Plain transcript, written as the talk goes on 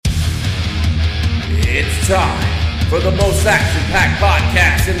time for the most action-packed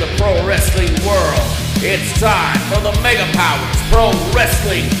podcast in the pro wrestling world. It's time for the Mega Powers Pro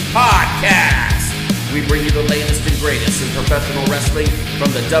Wrestling Podcast. We bring you the latest and greatest in professional wrestling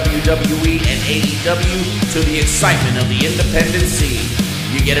from the WWE and AEW to the excitement of the independent scene.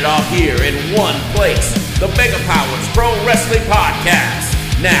 You get it all here in one place, the Mega Powers Pro Wrestling Podcast.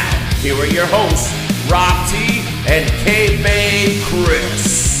 Now, here are your hosts, Rob T and Kayfabe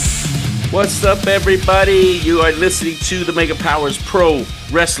Kris. What's up, everybody? You are listening to the Mega Powers Pro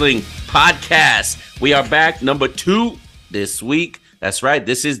Wrestling Podcast. We are back, number 2 this week. That's right.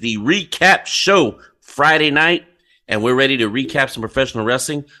 This is the recap show, Friday night, and we're ready to recap some professional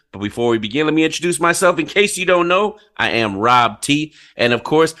wrestling. But before we begin, let me introduce myself. In case you don't know, I am Rob T, and of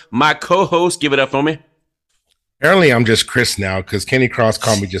course, my co-host. Give it up for me. Apparently, I'm just Chris now because Kenny Cross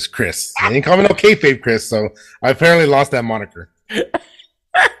called me just Chris. They didn't call me no Kayfabe Kris, so I apparently lost that moniker.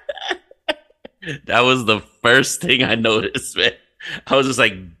 That was the first thing I noticed, man. I was just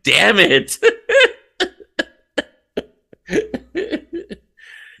like, damn it.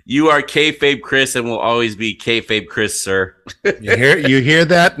 You are Kayfabe Kris and will always be Kayfabe Kris, sir. You hear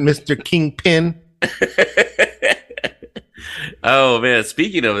that, Mr. Kingpin? Oh, man.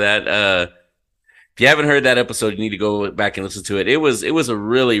 Speaking of that, if you haven't heard that episode, you need to go back and listen to it. It was a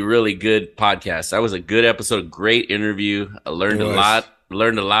really, really good podcast. That was a good episode. Great interview. I learned a lot.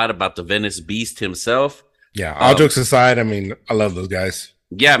 Learned a lot about the Venice Beast himself. Yeah, all jokes aside, I mean, I love those guys.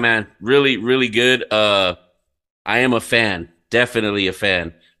 Yeah, man. Really, really good. I am a fan. Definitely a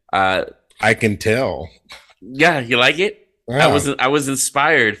fan. I can tell. Yeah, you like it? Yeah. I was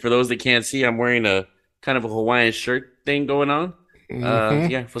inspired. For those that can't see, I'm wearing a kind of a Hawaiian shirt thing going on.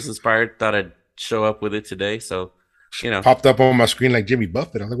 Yeah, was inspired. Thought I'd show up with it today. So, you know. Popped up on my screen like Jimmy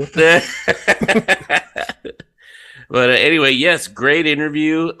Buffett. I was like, what the But anyway, yes, great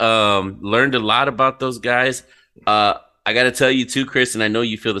interview. Learned a lot about those guys. I got to tell you too, Chris, and I know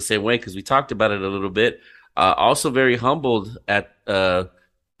you feel the same way because we talked about it a little bit. Also very humbled at the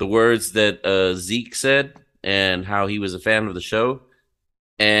words that Zeke said and how he was a fan of the show.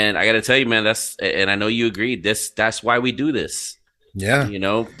 And I got to tell you, man, and I know you agreed. That's why we do this. Yeah. You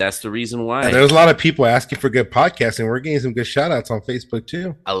know, that's the reason why. And there's a lot of people asking for good podcasting. We're getting some good shout outs on Facebook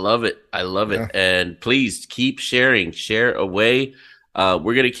too. I love it. Yeah. And please keep sharing. Share away. We're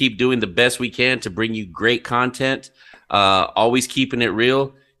going to keep doing the best we can to bring you great content. Always keeping it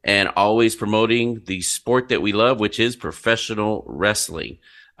real and always promoting the sport that we love, which is professional wrestling.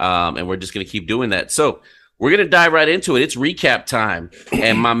 And we're just going to keep doing that. So we're going to dive right into it. It's recap time.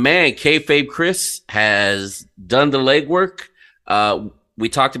 And my man, Kayfabe Kris, has done the legwork. We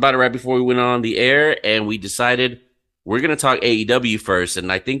talked about it right before we went on the air, and we decided we're going to talk AEW first. And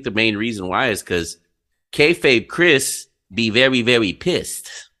I think the main reason why is because Kayfabe Kris be very, very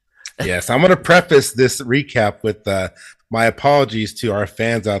pissed. Yes, I'm going to preface this recap with my apologies to our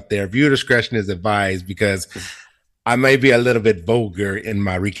fans out there. Viewer discretion is advised because I may be a little bit vulgar in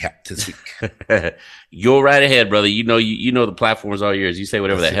my recap this week. You're right ahead, brother. You know the platform is all yours. You say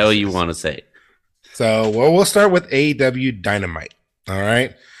whatever the hell you want to say. So, we'll start with AEW Dynamite. All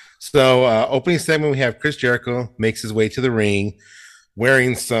right. So, opening segment, we have Chris Jericho makes his way to the ring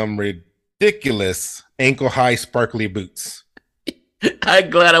wearing some ridiculous ankle-high sparkly boots. I'm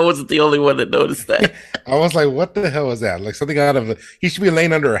glad I wasn't the only one that noticed that. I was like, what the hell is that? Like something out of he should be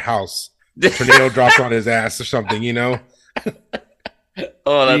laying under a house. A tornado dropped on his ass or something, you know?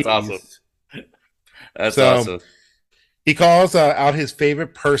 Oh, that's awesome. That's awesome. He calls out his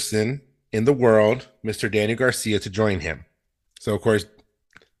favorite person in the world, Mr. Daniel Garcia, to join him. So, of course,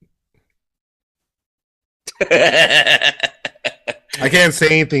 I can't say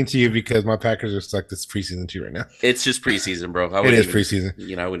anything to you because my Packers are stuck this preseason too right now. It's just preseason, bro. It is preseason.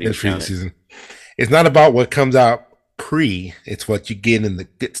 You know, I wouldn't even count preseason. It's not about what comes out pre. It's what you get in the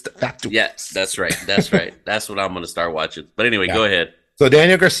good stuff afterwards. Yes, that's right. That's right. That's what I'm going to start watching. But anyway, Go ahead. So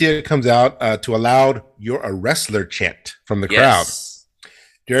Daniel Garcia comes out to a loud "You're a wrestler" chant from the crowd.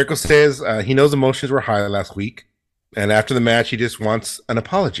 Jericho says he knows emotions were high last week, and after the match, he just wants an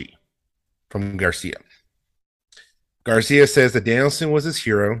apology from Garcia. Garcia says that Danielson was his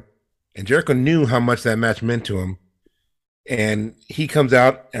hero, and Jericho knew how much that match meant to him, and he comes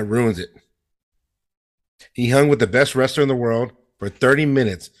out and ruins it. He hung with the best wrestler in the world for 30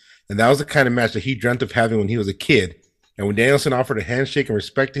 minutes, and that was the kind of match that he dreamt of having when he was a kid. And when Danielson offered a handshake and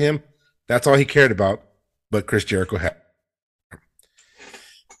respect to him, that's all he cared about, but Chris Jericho had.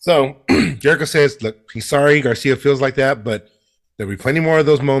 So Jericho says, look, he's sorry Garcia feels like that, but there'll be plenty more of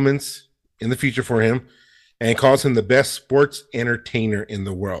those moments in the future for him, and calls him the best sports entertainer in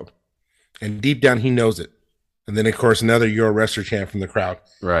the world. And deep down, he knows it. And then, of course, another "You're a wrestler" chant from the crowd.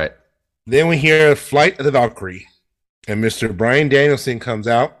 Right. Then we hear Flight of the Valkyrie, and Mr. Bryan Danielson comes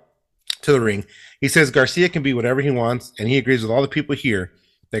out to the ring. He says Garcia can be whatever he wants, and he agrees with all the people here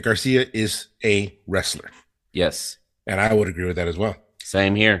that Garcia is a wrestler. Yes. And I would agree with that as well.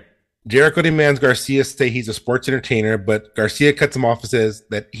 Same here. Jericho demands Garcia say he's a sports entertainer, but Garcia cuts him off and says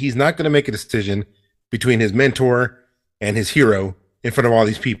that he's not going to make a decision between his mentor and his hero in front of all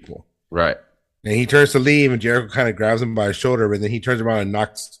these people. Right. And he turns to leave, and Jericho kind of grabs him by his shoulder, and then he turns around and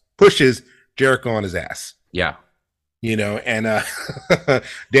pushes Jericho on his ass. Yeah. And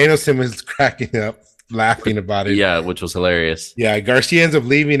Danielson was cracking up, laughing about it. Yeah, which was hilarious. Yeah, Garcia ends up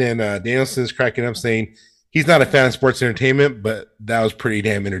leaving, and Danielson's cracking up, saying he's not a fan of sports entertainment, but that was pretty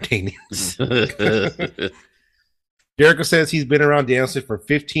damn entertaining. Jericho says he's been around Danielson for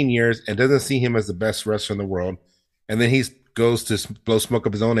 15 years and doesn't see him as the best wrestler in the world. And then he goes to blow smoke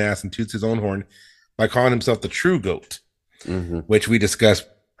up his own ass and toots his own horn by calling himself the true GOAT, which we discussed,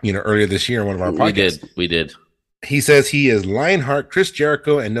 earlier this year in one of our podcasts. We did. He says he is Lionheart Chris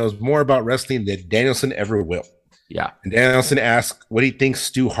Jericho and knows more about wrestling than Danielson ever will. Yeah. And Danielson asks what he thinks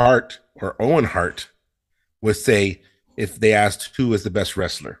Stu Hart or Owen Hart would say if they asked who is the best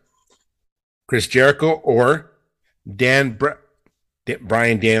wrestler, Chris Jericho or Bryan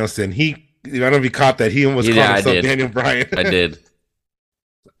Danielson. I don't know if he caught that. He almost called himself Daniel Bryan. I did.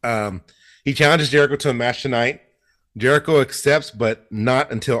 He challenges Jericho to a match tonight. Jericho accepts, but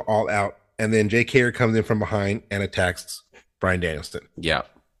not until All Out. And then JK comes in from behind and attacks Bryan Danielson. Yeah.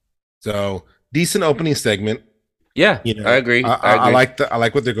 So decent opening segment. Yeah, I agree. I like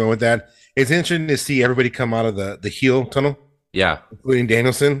what they're going with that. It's interesting to see everybody come out of the heel tunnel. Yeah, including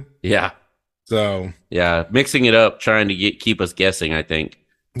Danielson. Yeah. So yeah, mixing it up, trying to keep us guessing. I think.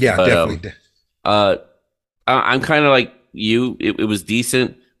 Yeah, but, definitely. I'm kind of like you. It was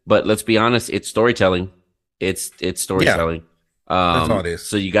decent, but let's be honest, it's storytelling. It's storytelling. Yeah. That's all it is.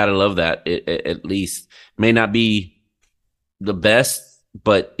 So you got to love that. At least may not be the best,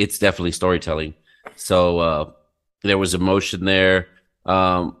 but it's definitely storytelling. So there was emotion there.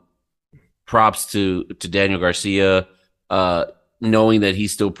 Props to Daniel Garcia, knowing that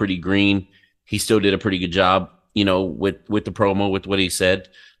he's still pretty green. He still did a pretty good job, with the promo, with what he said,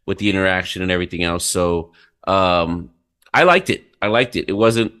 with the interaction and everything else. So I liked it.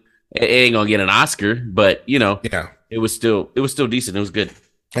 It ain't gonna get an Oscar, but yeah. It was still decent. It was good.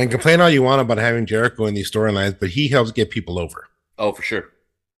 And complain all you want about having Jericho in these storylines, but he helps get people over. Oh, for sure.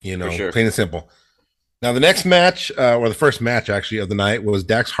 Plain and simple. Now, the next match, or the first match actually of the night, was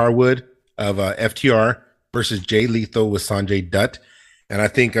Dax Harwood of FTR versus Jay Lethal with Sanjay Dutt. And I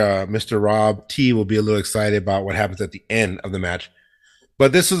think Mr. Rob T will be a little excited about what happens at the end of the match.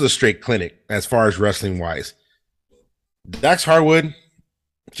 But this is a straight clinic as far as wrestling wise. Dax Harwood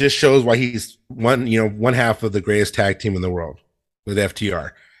just shows why he's one half of the greatest tag team in the world with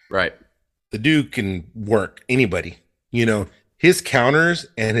FTR. Right. The dude can work anybody. His counters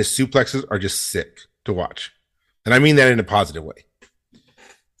and his suplexes are just sick to watch. And I mean that in a positive way.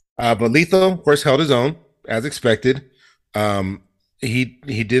 But Lethal, of course, held his own as expected. He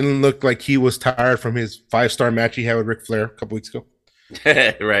didn't look like he was tired from his 5-star match he had with Ric Flair a couple weeks ago.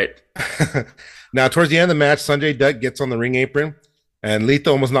 Right. Now, towards the end of the match, Sanjay Dutt gets on the ring apron. And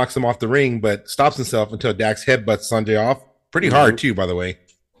Lethal almost knocks him off the ring, but stops himself until Dax headbutts Sanjay off. Pretty hard, too, by the way.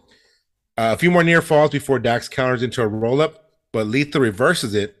 A few more near falls before Dax counters into a roll-up, but Lethal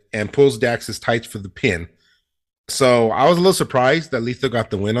reverses it and pulls Dax's tights for the pin. So I was a little surprised that Lethal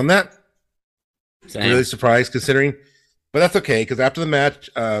got the win on that. Same. Really surprised considering. But that's okay, because after the match,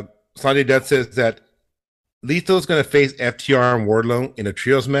 Sanjay Dutt says that Lethal's going to face FTR and Wardlow in a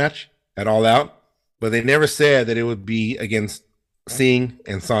trios match at All Out, but they never said that it would be against Singh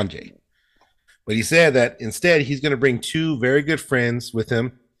and Sanjay. But he said that instead he's going to bring 2 very good friends with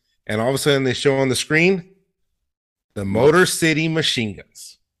him, and all of a sudden they show on the screen the Motor City Machine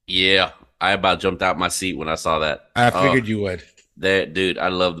Guns. Yeah, I about jumped out my seat when I saw that. I figured you would. Dude, I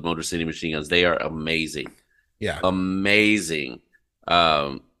love the Motor City Machine Guns. They are amazing. Yeah, amazing.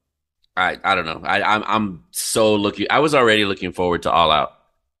 I don't know. I'm so looking. I was already looking forward to All Out.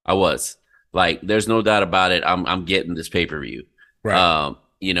 I was like, there's no doubt about it. I'm getting this pay-per-view. Right.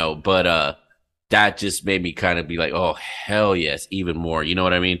 But that just made me kind of be like, oh, hell yes, even more. You know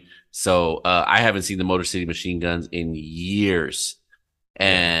what I mean? So I haven't seen the Motor City Machine Guns in years.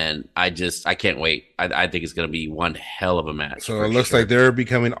 And I can't wait. I think it's going to be one hell of a match. So it looks like they're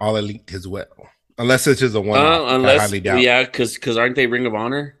becoming All Elite as well. Unless it's just a one-off. I highly doubt. Yeah, because aren't they Ring of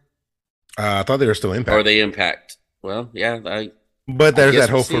Honor? I thought they were still Impact. Or are they Impact? Well, yeah. But there's that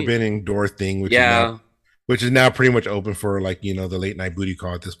whole forbidden door thing, which is now pretty much open for the late night booty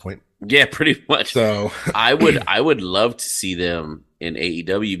call at this point. Yeah, pretty much. So I would love to see them in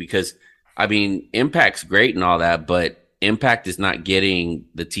AEW because I mean Impact's great and all that, but Impact is not getting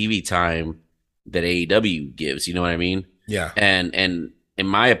the TV time that AEW gives. You know what I mean? yeah, And in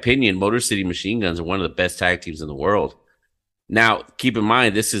my opinion, Motor City Machine Guns are one of the best tag teams in the world. Now, keep in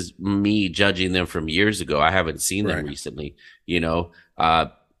mind, this is me judging them from years ago. I haven't seen them right. recently. You know, I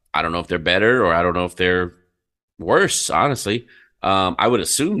don't know if they're better or I don't know if they're worse. Honestly, I would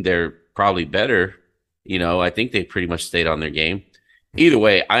assume they're probably better. You know, I think they pretty much stayed on their game. Either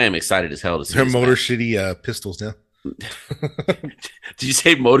way, I am excited as hell to see They're this Motor match. City Pistols now. Did you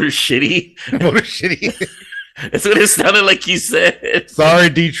say Motor Shitty? Motor City. That's what it sounded like you said. Sorry,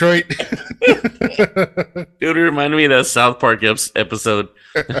 Detroit. Dude, it reminded me of that South Park episode.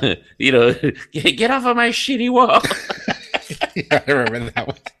 You know, get off of my shitty wall. Yeah, I remember that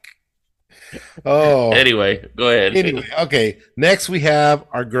one. Oh, Anyway, go ahead. anyway, okay. Next, we have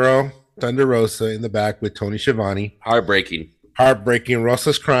our girl Thunder Rosa in the back with Tony Schiavone. Heartbreaking. Heartbreaking.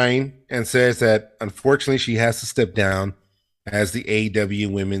 Rosa's crying and says that unfortunately she has to step down as the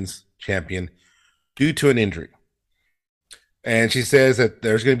AEW Women's Champion due to an injury. And she says that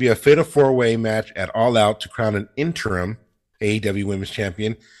there's going to be a fatal four-way match at All Out to crown an interim AEW Women's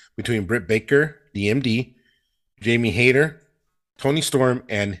Champion between Britt Baker, DMD, Jamie Hayter, Tony Storm,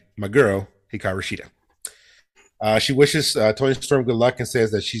 and my girl, Hikaru Shida. She wishes Tony Storm good luck and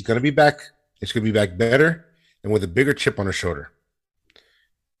says that she's going to be back. And she's going to be back better and with a bigger chip on her shoulder.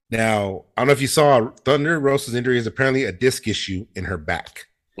 Now, I don't know if you saw Thunder Rosa's injury is apparently a disc issue in her back.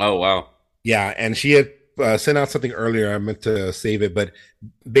 Oh, wow. Yeah, and she had sent out something earlier. I meant to save it, but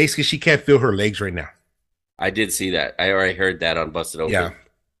basically she can't feel her legs right now. I did see that. I already heard that on Busted Open. Yeah.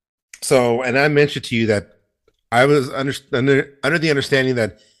 So, and I mentioned to you that I was under the understanding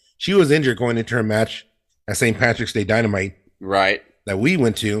that she was injured going into her match at St. Patrick's Day Dynamite Right. that we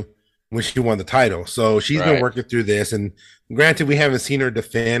went to when she won the title. So she's been Right. working through this. And granted, we haven't seen her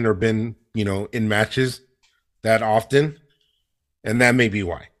defend or been, in matches that often. And that may be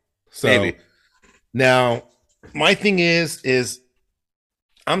why. So Maybe. now my thing is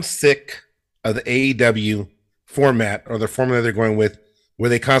I'm sick of the AEW format or the formula they're going with where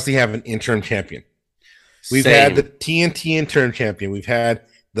they constantly have an interim champion. We've had the TNT interim champion. We've had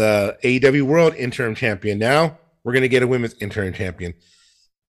the AEW World interim champion. Now we're going to get a women's interim champion.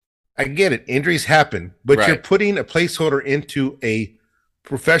 I get it. Injuries happen, but Right. you're putting a placeholder into a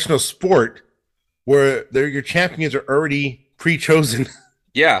professional sport where your champions are already pre-chosen.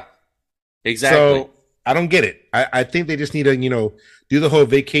 Yeah. Exactly. So I don't get it. I think they just need to, do the whole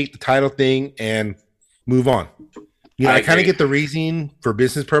vacate the title thing and move on. I kind of agree. get the reasoning for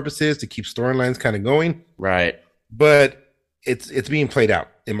business purposes to keep storylines kind of going, Right. but it's being played out,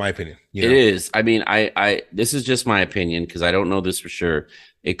 in my opinion. It is. I mean, I this is just my opinion because I don't know this for sure.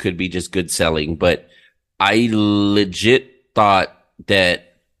 It could be just good selling, but I legit thought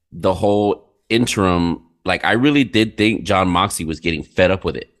that the whole interim, like I really did think John Moxley was getting fed up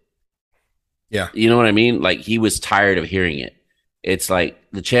with it. Yeah. You know what I mean? Like he was tired of hearing it. It's like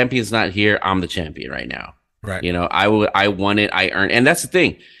the champion's not here. I'm the champion right now. Right. I won it. I earned, and that's the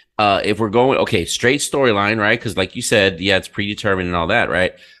thing. If we're going, straight storyline, right? Because like you said, yeah, it's predetermined and all that,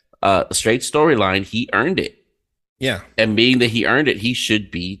 right? Straight storyline, he earned it. Yeah. And being that he earned it, he should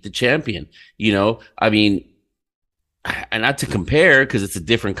be the champion. I mean, and not to compare because it's a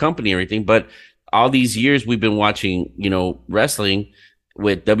different company and everything, but all these years we've been watching, wrestling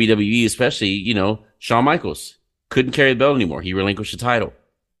with WWE, especially, Shawn Michaels couldn't carry the belt anymore. He relinquished the title.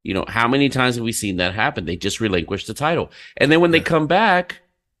 How many times have we seen that happen? They just relinquish the title. And then when they come back,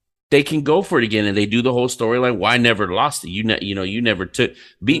 they can go for it again and they do the whole storyline. Well, I never lost it. You never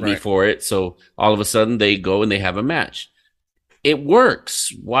beat me for it. So all of a sudden they go and they have a match. It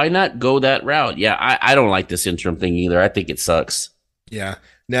works. Why not go that route? Yeah, I don't like this interim thing either. I think it sucks. Yeah.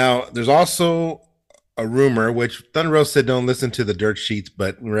 Now, there's also a rumor, which Thunder Rosa said don't listen to the dirt sheets,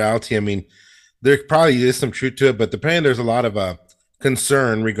 but in reality, I mean, there probably is some truth to it, but apparently there's a lot of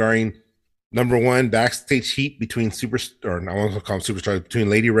concern regarding number one, backstage heat between between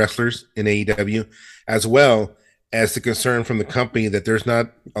lady wrestlers in AEW, as well as the concern from the company that there's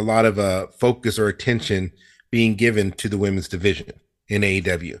not a lot of focus or attention being given to the women's division in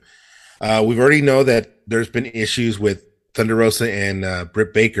AEW. We've already know that there's been issues with Thunder Rosa and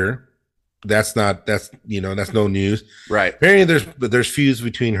Britt Baker. That's no news. Right. Apparently there's feuds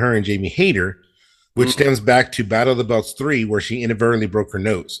between her and Jamie Hayter, which stems back to Battle of the Belts 3, where she inadvertently broke her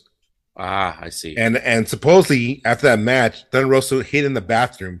nose. Ah, I see. And supposedly after that match, Thunder Rosa hid in the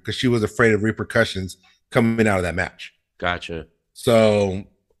bathroom because she was afraid of repercussions coming out of that match. Gotcha. So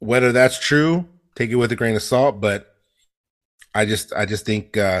whether that's true, take it with a grain of salt. But I just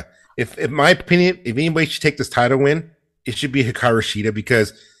think it if in my opinion, if anybody should take this title win, it should be Hikaru Shida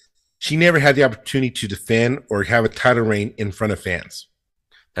because she never had the opportunity to defend or have a title reign in front of fans.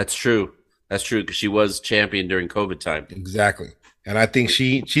 That's true. That's true because she was champion during COVID time. Exactly. And I think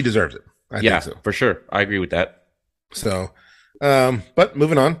she deserves it. I think so. For sure. I agree with that. So, but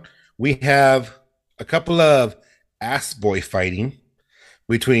moving on, we have a couple of ass boy fighting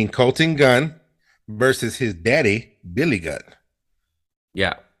between Colton Gunn versus his daddy, Billy Gunn.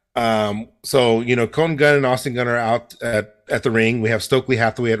 Yeah. So, Colton Gunn and Austin Gunn are out at the ring. We have Stokely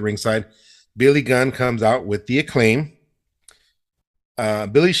Hathaway at ringside. Billy Gunn comes out with the Acclaim.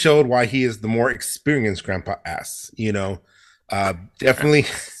 Billy showed why he is the more experienced grandpa ass, definitely.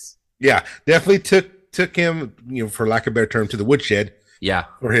 Yeah, definitely took him, for lack of a better term, to the woodshed. Yeah.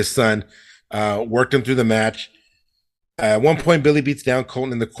 For his son, worked him through the match. At one point, Billy beats down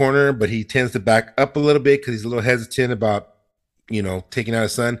Colton in the corner, but he tends to back up a little bit because he's a little hesitant about, taking out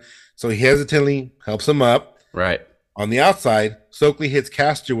his son. So he hesitantly helps him up. Right. On the outside, Stokely hits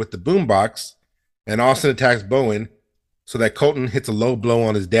Caster with the boombox, and Austin attacks Bowen so that Colton hits a low blow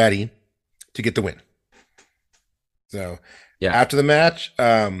on his daddy to get the win. So after the match,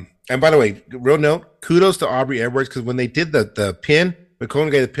 and by the way, real note, kudos to Aubrey Edwards because when they did the pin, when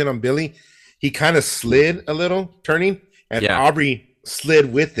Colton got the pin on Billy, he kind of slid a little, turning, and Aubrey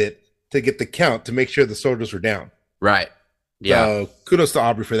slid with it to get the count to make sure the soldiers were down. Right. Yeah. So kudos to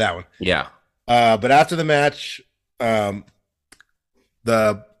Aubrey for that one. Yeah. But after the match, the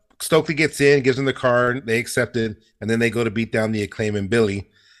Stokely gets in, gives them the card, they accept it, and then they go to beat down the Acclaim and Billy.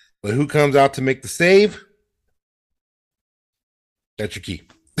 But who comes out to make the save? That's your key.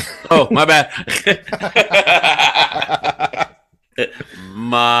 Oh, my bad.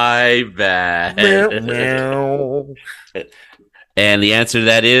 My bad. And the answer to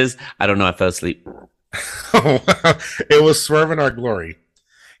that is, I don't know. I fell asleep. It was Swerve in Our Glory.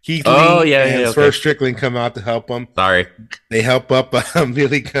 Keith Lee and Swerve Strickland come out to help him. Sorry. They help up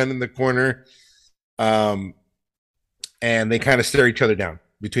Billy Gunn in the corner. And they kind of stare each other down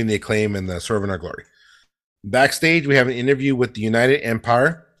between the Acclaim and the Swerve in Our Glory. Backstage, we have an interview with the United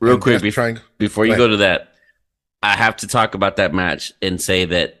Empire. Real quick, before you go to that, I have to talk about that match and say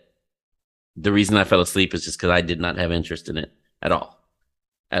that the reason I fell asleep is just because I did not have interest in it at all.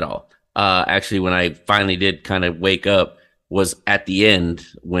 Actually, when I finally did kind of wake up was at the end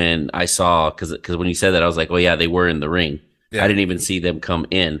when I saw, because when you said that, I was like, oh, yeah, they were in the ring. Yeah. I didn't even see them come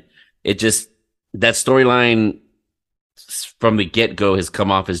in. It just, that storyline from the get-go has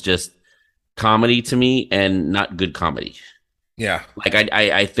come off as just comedy to me and not good comedy. Yeah. Like,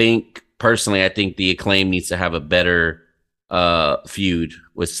 I think, personally, I think the Acclaim needs to have a better feud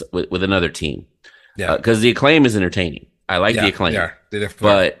with another team. Yeah. Because the Acclaim is entertaining. I like the Acclaim. Yeah, they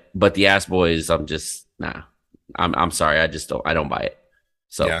definitely but the Ass Boys, I'm just, nah. I'm sorry. I don't buy it.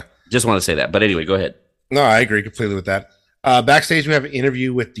 So just want to say that. But anyway, go ahead. No, I agree completely with that. Backstage, we have an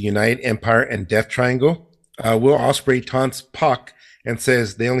interview with the United Empire and Death Triangle. Will Ospreay taunts Pac and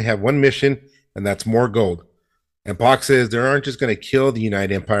says they only have one mission, and that's more gold. And Pac says they aren't just going to kill the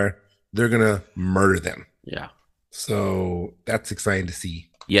United Empire. They're going to murder them. Yeah. So that's exciting to see.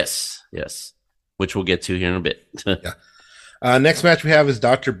 Yes. Which we'll get to here in a bit. Yeah. Next match we have is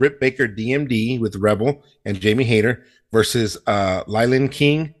Dr. Britt Baker, DMD, with Rebel and Jamie Hayter versus Lylan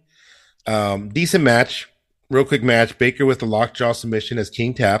King. Decent match. Real quick match. Baker with the lockjaw submission as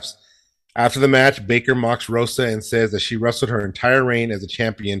King taps. After the match, Baker mocks Rosa and says that she wrestled her entire reign as a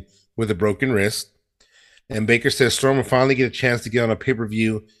champion with a broken wrist. And Baker says Storm will finally get a chance to get on a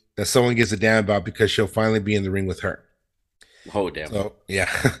pay-per-view that someone gives a damn about because she'll finally be in the ring with her. Oh, damn. So, yeah.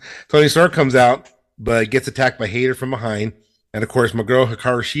 Tony Storm comes out, but gets attacked by Hayter from behind. And, of course, my girl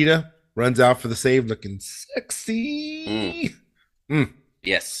Hikaru Shida runs out for the save looking sexy.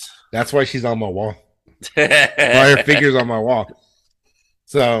 Yes. That's why she's on my wall. Why her figure's on my wall.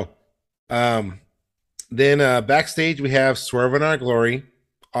 So, then backstage we have Swerve in Our Glory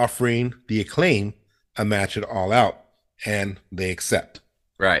offering the Acclaim a match at All Out. And they accept.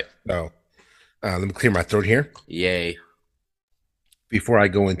 Right. So, let me clear my throat here. Yay. Before I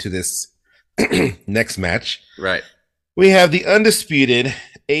go into this next match. Right. We have the undisputed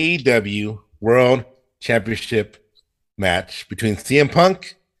AEW World Championship match between CM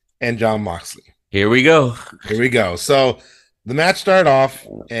Punk and Jon Moxley. Here we go. So the match started off,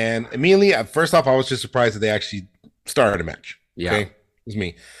 and immediately, first off, I was just surprised that they actually started a match. Yeah. Okay? It was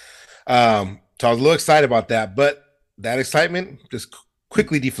me. So I was a little excited about that, but that excitement just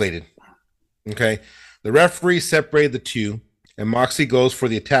quickly deflated. Okay? The referee separated the two, and Moxley goes for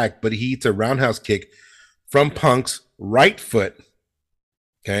the attack, but he eats a roundhouse kick from Punk's right foot.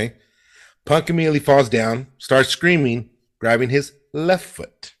 Okay. Punk immediately falls down, starts screaming, grabbing his left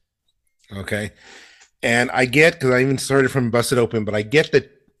foot. Okay. And I get, because I even started from Busted Open, but I get that,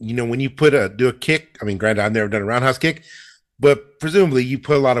 when you do a kick, I mean, granted, I've never done a roundhouse kick, but presumably you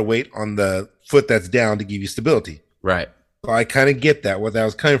put a lot of weight on the foot that's down to give you stability. Right. So I kind of get that, where that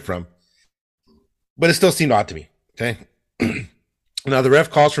was coming from. But it still seemed odd to me. Okay. Now the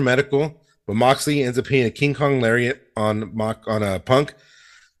ref calls for medical, but Moxley ends up hitting a King Kong lariat on Punk.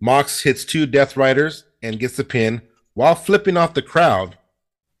 Mox hits 2 Death Riders and gets the pin while flipping off the crowd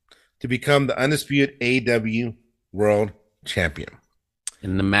to become the undisputed AEW World Champion.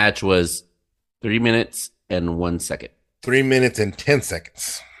 And the match was 3 minutes and 1 second. 3 minutes and 10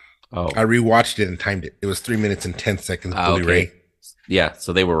 seconds. Oh, I rewatched it and timed it. It was 3 minutes and 10 seconds. Bully Ray. Yeah,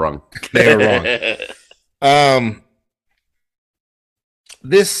 so they were wrong. They were wrong.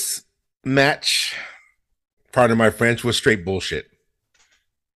 This match, pardon my French, was straight bullshit.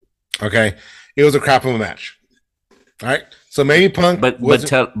 Okay, it was a crap of a match. All right, so maybe Punk,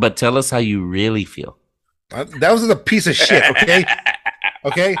 but tell us how you really feel. That was a piece of shit. Okay,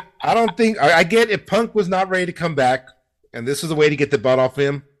 okay. I don't think I get if Punk was not ready to come back, and this was a way to get the butt off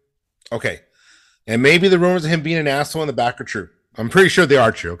him. Okay, and maybe the rumors of him being an asshole in the back are true. I'm pretty sure they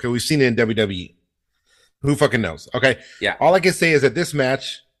are true. Okay, we've seen it in WWE. Who fucking knows? Okay, yeah. All I can say is that this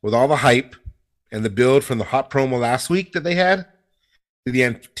match, with all the hype and the build from the hot promo last week that they had, the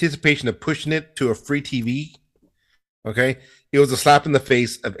anticipation of pushing it to a free TV, okay, it was a slap in the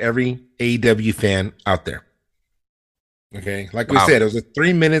face of every AEW fan out there. Okay, like we said, it was a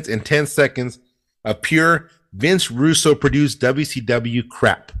 3 minutes and 10 seconds of pure Vince Russo produced WCW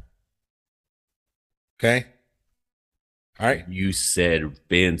crap. Okay. All right. You said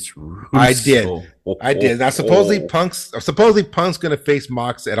Vince Russo. I did. Now supposedly Punk's gonna face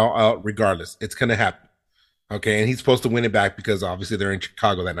Mox at all out regardless. It's gonna happen. Okay, and he's supposed to win it back because obviously they're in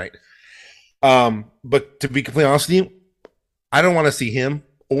Chicago that night. But to be completely honest with you, I don't want to see him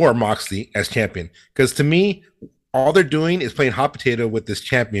or Moxley as champion, because to me, all they're doing is playing hot potato with this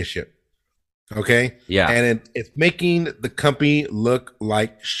championship. Okay. Yeah. And it's making the company look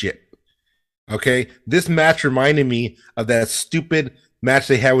like shit. Okay. This match reminded me of that stupid match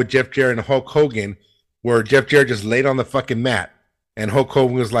they had with Jeff Jarrett and Hulk Hogan, where Jeff Jarrett just laid on the fucking mat and Hulk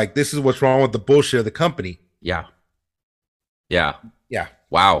Hogan was like, "This is what's wrong with the bullshit of the company." Yeah. Yeah. Yeah.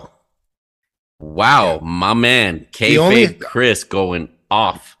 Wow. Yeah. My man, Kayfabe Kris going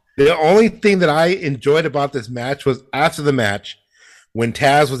off. The only thing that I enjoyed about this match was after the match, when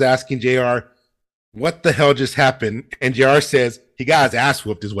Taz was asking JR, what the hell just happened? And JR says, he got his ass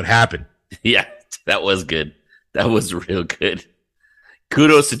whooped is what happened. Yeah, that was good. That was real good.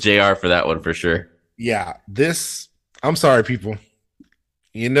 Kudos to JR for that one for sure. Yeah, I'm sorry, people.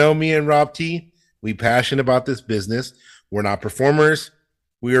 You know me and Rob T, we passionate about this business. We're not performers.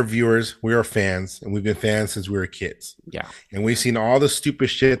 We are viewers. We are fans. And we've been fans since we were kids. Yeah. And we've seen all the stupid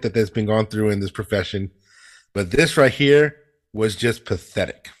shit that's been gone through in this profession. But this right here was just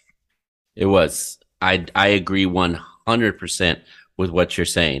pathetic. It was. I agree 100% with what you're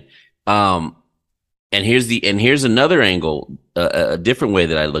saying. And here's another angle, a different way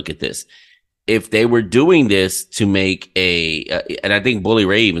that I look at this. If they were doing this to make and I think Bully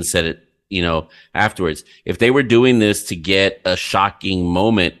Ray even said it, afterwards, if they were doing this to get a shocking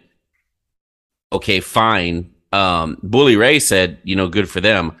moment, okay, fine. Bully Ray said, good for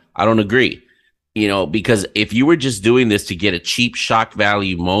them. I don't agree, because if you were just doing this to get a cheap shock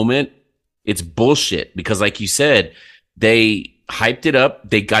value moment, it's bullshit. Because like you said, they hyped it up.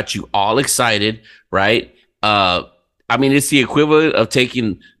 They got you all excited, right? It's the equivalent of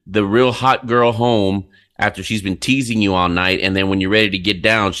taking the real hot girl home after she's been teasing you all night, and then when you're ready to get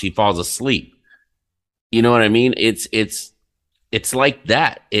down, she falls asleep. You know what I mean? It's like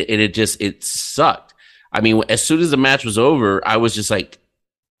that. It sucked. I mean, as soon as the match was over, I was just like,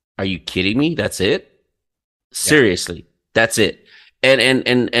 "Are you kidding me? That's it? Seriously, that's it." And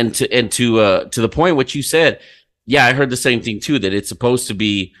to the point what you said, yeah, I heard the same thing too. That it's supposed to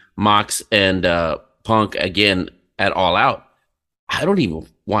be Mox and Punk again at All Out. I don't even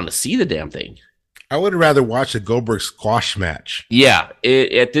want to see the damn thing. I would rather watch a Goldberg squash match. Yeah,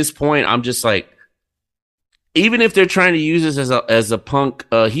 at this point, I'm just like, even if they're trying to use this as a Punk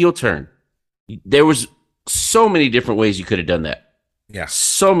heel turn, there was so many different ways you could have done that. Yeah,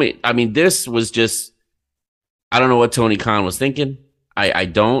 so many. I mean, this was just, I don't know what Tony Khan was thinking. I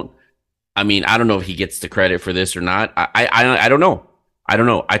don't. I mean, I don't know if he gets the credit for this or not. I don't know. I don't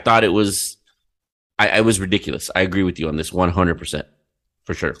know. I thought it was, I was ridiculous. I agree with you on this 100%.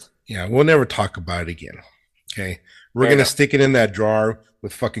 For sure. Yeah, we'll never talk about it again. Okay. We're going to stick it in that drawer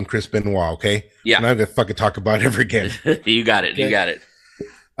with fucking Chris Benoit, okay? Yeah. I'm not going to fucking talk about it ever again. You got it. Okay? You got it.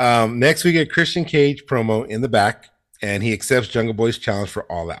 Next, we get Christian Cage promo in the back, and he accepts Jungle Boy's challenge for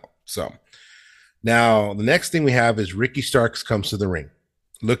All Out. So Now, the next thing we have is Ricky Starks comes to the ring,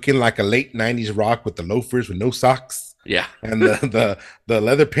 looking like a late 90s Rock with the loafers with no socks. Yeah. And the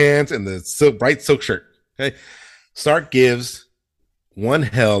leather pants and the bright silk shirt. Okay. Stark gives one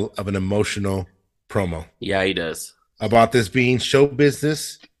hell of an emotional promo. Yeah, he does. About this being show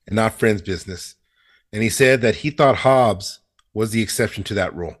business and not friends business. And he said that he thought Hobbs was the exception to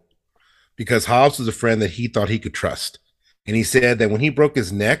that rule because Hobbs was a friend that he thought he could trust. And he said that when he broke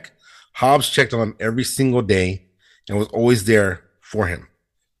his neck, Hobbs checked on him every single day and was always there for him.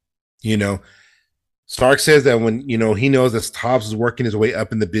 You know, Stark says that when, he knows that Hobbs is working his way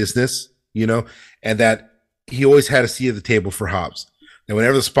up in the business, and that he always had a seat at the table for Hobbs. And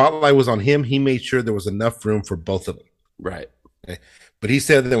whenever the spotlight was on him, he made sure there was enough room for both of them. Right. Okay. But he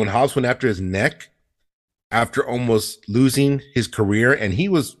said that when Hobbs went after his neck, after almost losing his career, and he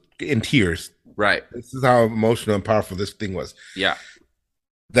was in tears. Right. This is how emotional and powerful this thing was. Yeah.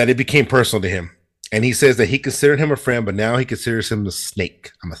 That it became personal to him. And he says that he considered him a friend, but now he considers him a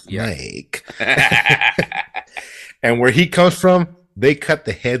snake. I'm a snake. Yeah. And where he comes from, they cut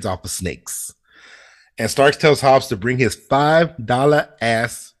the heads off of snakes. And Starks tells Hobbs to bring his $5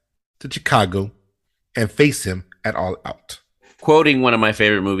 ass to Chicago and face him at All Out. Quoting one of my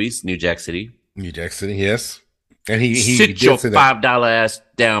favorite movies, New Jack City. New Jack City, yes. And he sit your $5 ass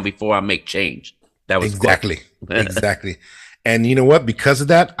down before I make change. That was exactly. Exactly. And you know what? Because of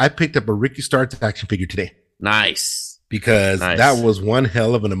that, I picked up a Ricky Starks action figure today. Nice. Because that was one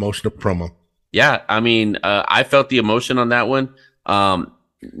hell of an emotional promo. Yeah, I mean, I felt the emotion on that one.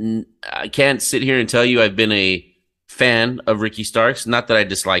 I can't sit here and tell you I've been a fan of Ricky Starks. Not that I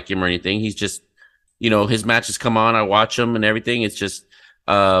dislike him or anything. He's just, his matches come on, I watch them and everything. It's just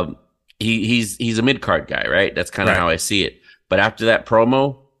he's a mid-card guy, right? That's kind of how I see it. But after that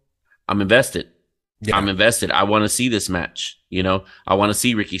promo, I'm invested. Yeah. I'm invested. I want to see this match. I want to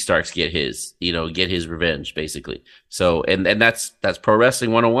see Ricky Starks get his revenge, basically. So, and that's Pro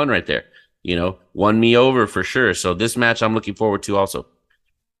Wrestling 101 right there. Won me over for sure. So this match I'm looking forward to also.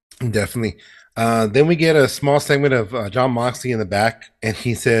 Definitely. Then we get a small segment of Jon Moxley in the back, and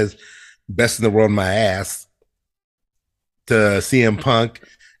he says, "Best in the world, my ass," to CM Punk,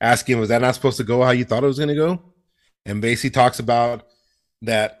 asking, "Was that not supposed to go how you thought it was going to go?" And basically talks about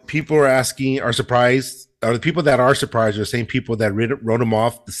that people are surprised, or the people that are surprised are the same people that wrote him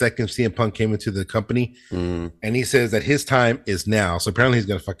off the second CM Punk came into the company. Mm. And he says that his time is now. So apparently he's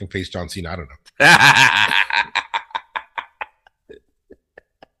going to fucking face John Cena. I don't know.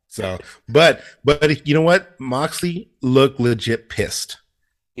 So, but you know what? Moxley looked legit pissed.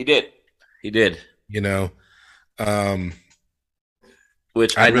 He did.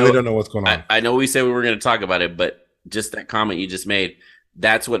 Which I really don't know what's going on. I know we said we were going to talk about it, but just that comment you just made,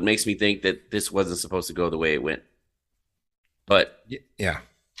 that's what makes me think that this wasn't supposed to go the way it went. But yeah,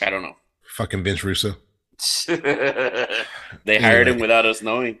 I don't know. Fucking Vince Russo. They hired him without us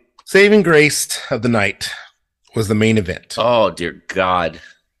knowing. Saving grace of the night was the main event. Oh, dear God.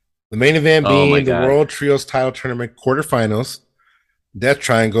 The main event being the World Trios Title Tournament quarterfinals. Death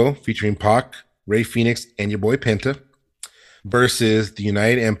Triangle featuring Pac, Rey Fenix, and your boy Penta versus the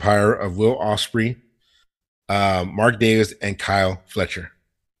United Empire of Will Ospreay, Mark Davis, and Kyle Fletcher.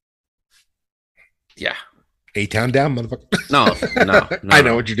 Yeah. A-Town down, motherfucker. No. I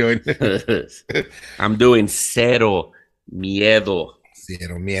know what you're doing. I'm doing cero miedo.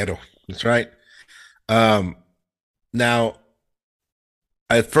 Cero miedo. That's right. Now,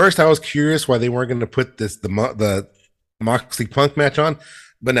 at first I was curious why they weren't going to put the Moxley Punk match on,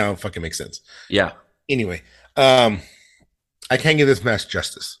 but now it fucking makes sense. Yeah. Anyway, I can't give this match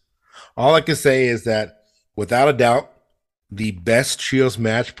justice. All I can say is that, without a doubt, the best trios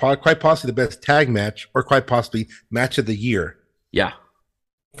match, quite possibly the best tag match, or quite possibly match of the year. Yeah.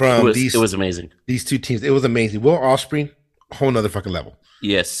 It was amazing. These two teams. It was amazing. Will Ospreay, whole nother fucking level.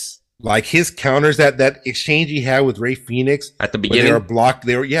 Yes. Like his counters, that exchange he had with Rey Fenix at the beginning, they were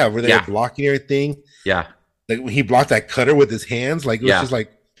blocking everything. Yeah. Like he blocked that cutter with his hands. Like it was just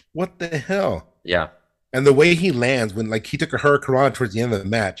like, what the hell? Yeah. And the way he lands when he took a hurricane towards the end of the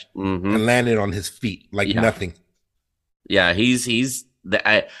match and landed on his feet like nothing. Yeah,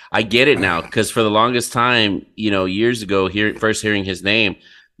 I get it now, because for the longest time, years ago, first hearing his name,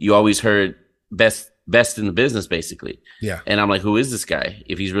 you always heard best in the business, basically. Yeah. And I'm like, who is this guy?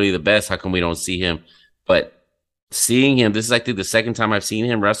 If he's really the best, how come we don't see him? But seeing him, this is, I think, the second time I've seen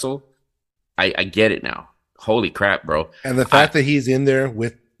him wrestle. I get it now. Holy crap, bro. And the fact that he's in there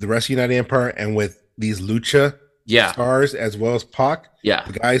with the rest of United Empire and with these lucha stars as well as Pac,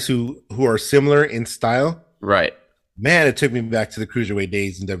 the guys who are similar in style, right? Man, it took me back to the cruiserweight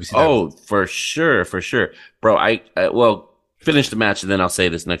days in WCW. Oh, for sure, bro. Finish the match, and then I'll say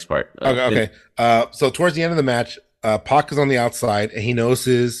this next part. Okay. So towards the end of the match, Pac is on the outside, and he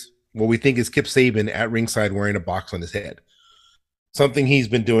notices what we think is Kip Sabian at ringside wearing a box on his head. Something he's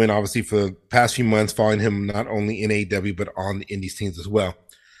been doing, obviously, for the past few months, following him not only in AEW, but on the indie scenes as well.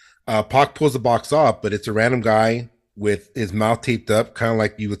 Pac pulls the box off, but it's a random guy with his mouth taped up, kind of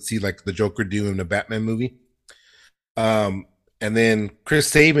like you would see like the Joker do in the Batman movie. And then Chris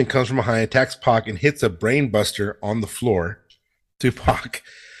Sabin comes from behind, attacks Pac, and hits a brain buster on the floor to Pac.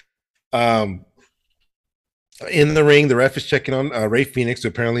 In the ring, the ref is checking on Ray Phoenix, who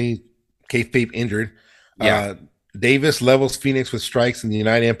apparently Kayfabe injured. Yeah. Davis levels Phoenix with strikes, and the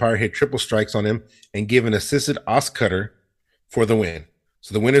United Empire hit triple strikes on him and give an assisted Os Cutter for the win.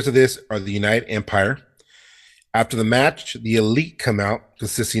 So the winners of this are the United Empire. After the match, the Elite come out,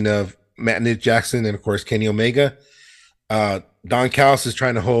 consisting of Matt Nick Jackson and, of course, Kenny Omega. Don Callis is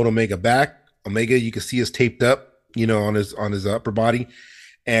trying to hold Omega back. Omega, you can see, is taped up, on his upper body,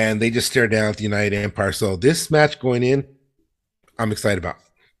 and they just stare down at the United Empire. So this match going in, I'm excited about.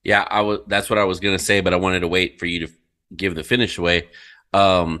 Yeah, that's what I was gonna say, but I wanted to wait for you to give the finish away.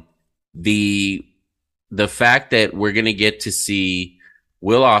 The fact that we're gonna get to see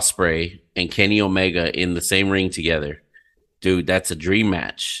Will Ospreay and Kenny Omega in the same ring together, dude, that's a dream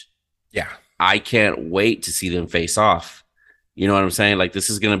match. Yeah, I can't wait to see them face off. You know what I'm saying? Like, this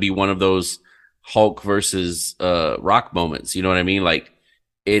is gonna be one of those Hulk versus Rock moments. You know what I mean? Like,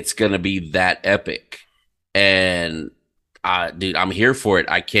 it's gonna be that epic, and dude, I'm here for it.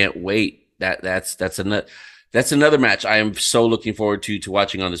 I can't wait. That's another match I am so looking forward to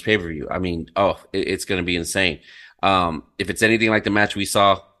watching on this pay-per-view. I mean, it's gonna be insane. If it's anything like the match we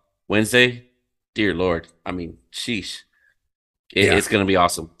saw Wednesday, dear Lord, I mean, sheesh, it's gonna be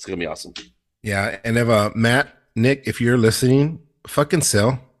awesome. It's gonna be awesome. Yeah, and if Matt, Nick, if you're listening, fucking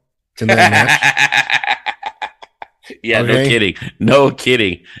sell in that match. Yeah, okay? No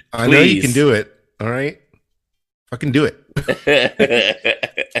kidding. I know you can do it. All right, fucking do it.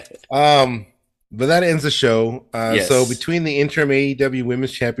 But that ends the show. Yes. So between the interim AEW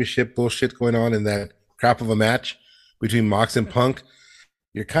Women's Championship bullshit going on and that crap of a match between Mox and Punk,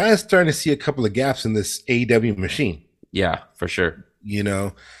 you're kind of starting to see a couple of gaps in this AEW machine. Yeah, for sure.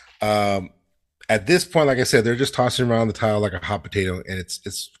 At this point, like I said, they're just tossing around the title like a hot potato, and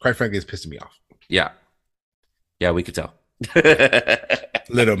it's quite frankly, it's pissing me off. Yeah, we could tell. A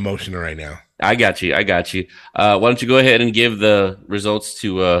little emotional right now. I got you. Why don't you go ahead and give the results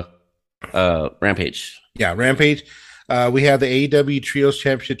to Rampage? Yeah, Rampage. We have the AEW Trios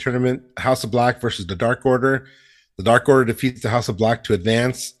Championship Tournament, House of Black versus the Dark Order. The Dark Order defeats the House of Black to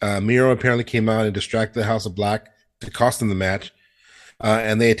advance. Miro apparently came out and distracted the House of Black to cost them the match.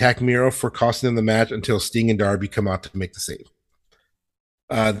 And they attack Miro for costing them the match until Sting and Darby come out to make the save.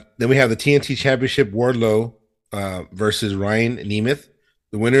 Then we have the TNT Championship, Wardlow versus Ryan Nemeth.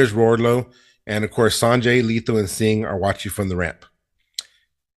 The winner is Wardlow. And, of course, Sanjay, Lethal, and Singh are watching from the ramp.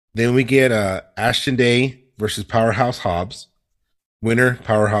 Then we get Ashton Day versus Powerhouse Hobbs. Winner,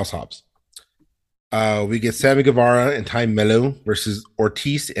 Powerhouse Hobbs. We get Sammy Guevara and Ty Mello versus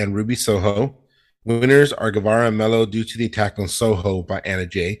Ortiz and Ruby Soho. Winners are Guevara and Mello due to the attack on Soho by Anna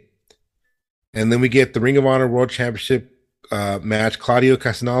Jay. And then we get the Ring of Honor World Championship match, Claudio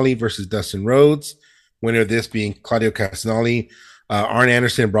Castagnoli versus Dustin Rhodes. Winner of this being Claudio Castagnoli. Arn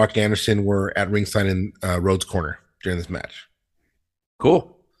Anderson and Brock Anderson were at ringside in Rhodes' corner during this match.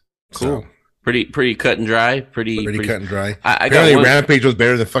 Cool. So, pretty cut and dry. Pretty cut and dry. Apparently Rampage was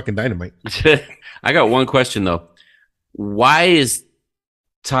better than fucking Dynamite. I got one question though. Why is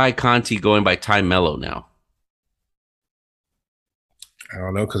Ty Conti going by Ty Mello now? I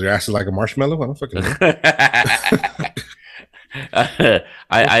don't know, because your ass is like a marshmallow. I don't fucking know.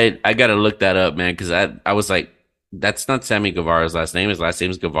 I gotta look that up, man, because I was like, that's not Sammy Guevara's last name. His last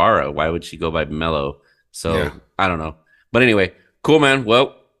name is Guevara. Why would she go by Mello? So yeah. I don't know. But anyway, cool, man.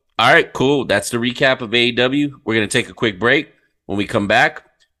 Well, all right, cool. That's the recap of AEW. We're gonna take a quick break. When we come back,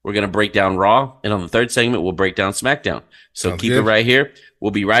 we're gonna break down Raw, and on the third segment, we'll break down SmackDown. So Sounds keep good. It right here.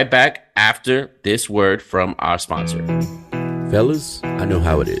 We'll be right back after this word from our sponsor. Fellas, I know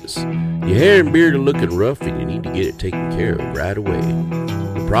how it is. Your hair and beard are looking rough and you need to get it taken care of right away.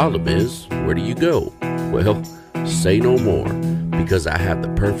 The problem is, where do you go? Well, say no more, because I have the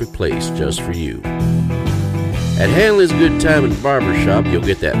perfect place just for you. At Hanley's Good Time and Barbershop, you'll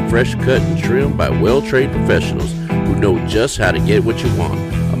get that fresh cut and trim by well-trained professionals who know just how to get what you want,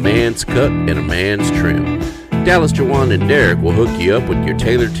 a man's cut and a man's trim. Dallas, Jawan, and Derek will hook you up with your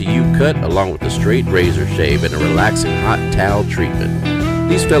tailored-to-you cut along with a straight razor shave and a relaxing hot towel treatment.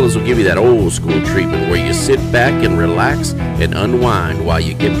 These fellas will give you that old-school treatment where you sit back and relax and unwind while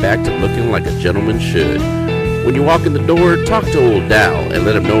you get back to looking like a gentleman should. When you walk in the door, talk to old Dal and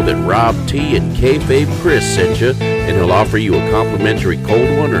let him know that Rob T and Kayfabe Kris sent you, and he'll offer you a complimentary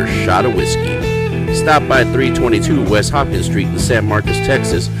cold one or shot of whiskey. Stop by 322 West Hopkins Street in San Marcos,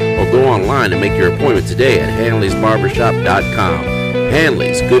 Texas, or go online and make your appointment today at Hanley'sBarbershop.com.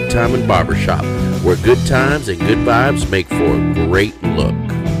 Hanley's Good Time and Barbershop, where good times and good vibes make for a great look.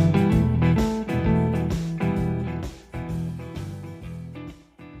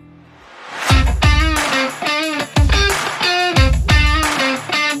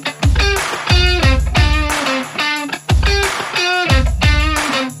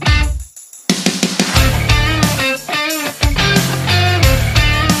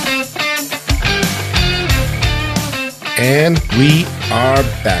 And we are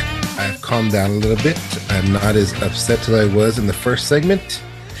back. I've calmed down a little bit. I'm not as upset as I was in the first segment.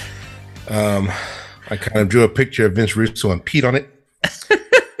 I kind of drew a picture of Vince Russo and Pete on it.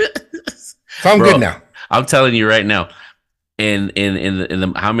 So I'm good now. I'm telling you right now, in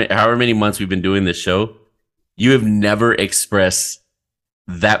the however many months we've been doing this show, you have never expressed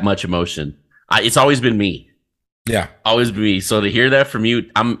that much emotion. It's always been me. Yeah, always been me. So to hear that from you,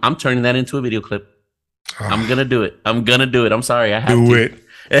 I'm turning that into a video clip. I'm gonna do it. I'm sorry. I have to.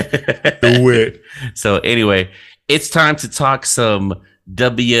 Do it. So anyway, it's time to talk some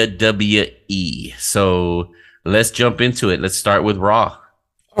WWE. So let's jump into it. Let's start with Raw.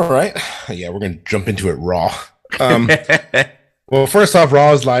 All right. Yeah, we're gonna jump into it raw. Well, first off,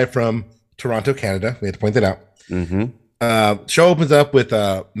 Raw is live from Toronto, Canada. We had to point that out. Mm-hmm. Show opens up with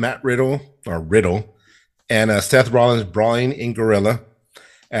Matt Riddle and Seth Rollins brawling in Gorilla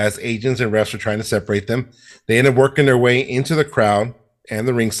as agents and refs are trying to separate them. They end up working their way into the crowd and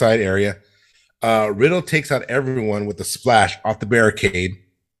the ringside area. Riddle takes out everyone with a splash off the barricade,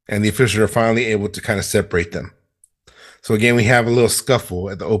 and the officials are finally able to kind of separate them. So again, we have a little scuffle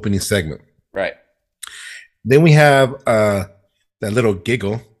at the opening segment. Right. Then we have that little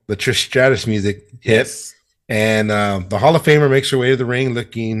giggle, the Trish Stratus music hits, and the Hall of Famer makes her way to the ring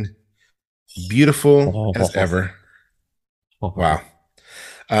looking beautiful as ever. Wow.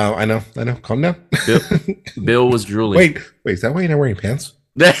 I know. Calm down. Bill was drooling. Wait, is that why you're not wearing pants?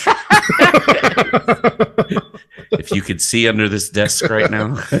 If you could see under this desk right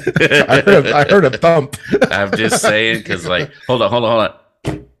now. I heard a thump. I'm just saying, because hold on.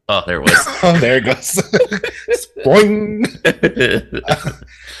 Oh, there it was. Oh, there it goes. Boing.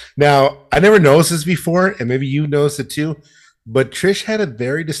 Now, I never noticed this before, and maybe you noticed it too, but Trish had a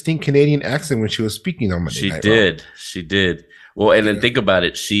very distinct Canadian accent when she was speaking on Monday Night Raw. She did. Well, and then think about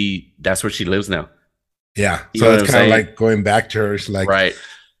it. That's where she lives now. Yeah. So it's kind of like going back to her. She's like, right.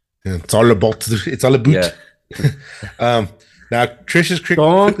 It's all about. Yeah. Now Trish's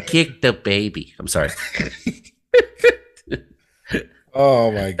don't kick the baby. I'm sorry.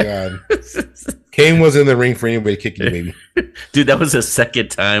 Oh my God. Kane was in the ring for anybody kicking the baby. Dude, that was the second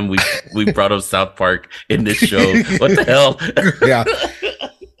time we brought up South Park in this show. What the hell? Yeah.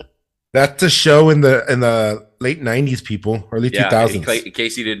 That's a show in the late 90s, people, early 2000s. In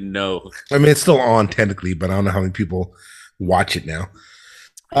case you didn't know. I mean, it's still on technically, but I don't know how many people watch it now.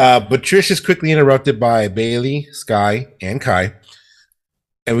 But Trish is quickly interrupted by Bayley, Sky, and Kai.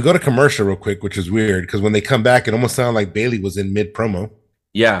 And we go to commercial real quick, which is weird because when they come back, it almost sounded like Bayley was in mid-promo.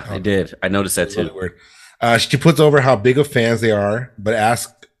 Yeah, I did. I noticed that too. Weird. She puts over how big of fans they are, but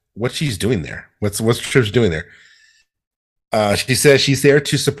asks what she's doing there. What's Trish doing there? She says she's there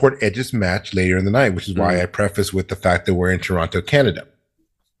to support Edge's match later in the night, which is why I preface with the fact that we're in Toronto, Canada.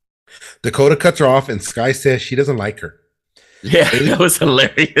 Dakota cuts her off, and Sky says she doesn't like her. Yeah, that was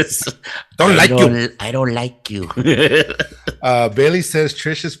hilarious. I don't like you. Bayley says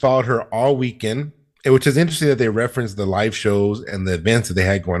Trish has followed her all weekend, which is interesting that they referenced the live shows and the events that they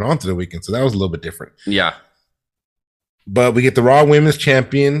had going on through the weekend. So that was a little bit different. Yeah. But we get the Raw Women's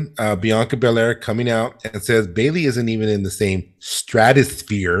Champion, Bianca Belair, coming out and says Bayley isn't even in the same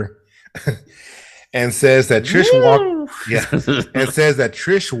stratosphere, and says that Trish walked. Yeah, and says that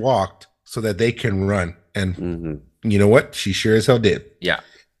Trish walked so that they can run. And you know what? She sure as hell did. Yeah.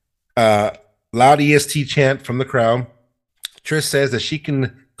 Loud EST chant from the crowd. Trish says that she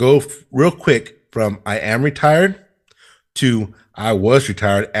can go real quick from "I am retired" to "I was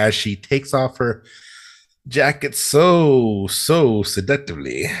retired" as she takes off her jacket so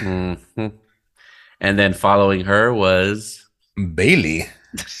seductively. Mm-hmm. And then following her was Bayley,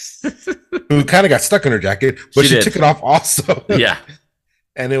 who kind of got stuck in her jacket, but she took it off also. Yeah.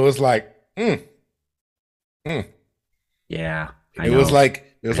 And it was like, Yeah. It was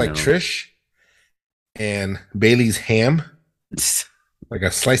like Trish and Bayley's ham, like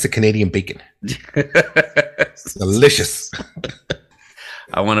a slice of Canadian bacon. Delicious.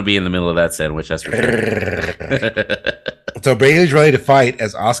 I want to be in the middle of that sandwich. That's for sure. So Bayley's ready to fight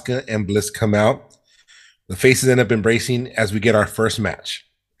as Asuka and Bliss come out. The faces end up embracing as we get our first match.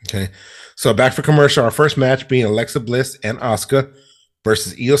 Okay. So back for commercial. Our first match being Alexa Bliss and Asuka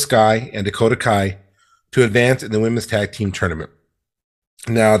versus Io Sky and Dakota Kai to advance in the women's tag team tournament.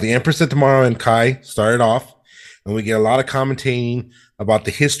 Now, the Empress of Tomorrow and Kai started off, and we get a lot of commentating about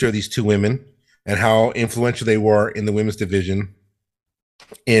the history of these two women and how influential they were in the women's division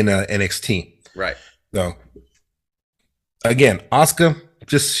in NXT. Right. So, again, Asuka,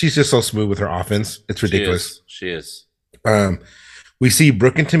 she's just so smooth with her offense. It's ridiculous. She is. We see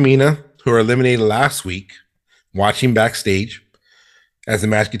Brooke and Tamina, who were eliminated last week, watching backstage as the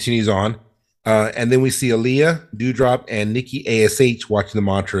match continues on. And then we see Aaliyah, Doudrop, and Nikki ASH watching the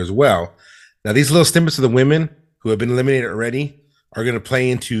monitor as well. Now, these little snippets of the women who have been eliminated already are going to play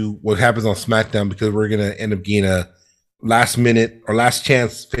into what happens on SmackDown, because we're going to end up getting a last minute or last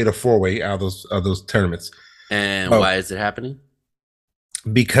chance fatal four-way out of those tournaments. And why is it happening?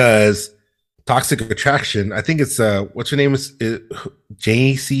 Because Toxic Attraction, I think it's what's her name, is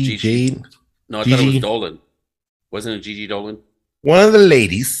JC Jade? No, I thought it was Dolan. Wasn't it Gigi Dolan? One of the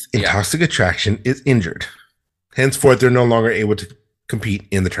ladies in Toxic Attraction is injured. Henceforth, they're no longer able to compete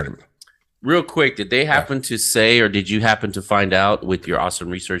in the tournament. Real quick, did they happen to say, or did you happen to find out with your awesome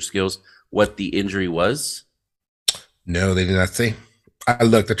research skills what the injury was? No, they did not say. I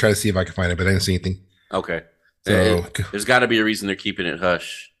looked to try to see if I could find it, but I didn't see anything. Okay. So there's got to be a reason they're keeping it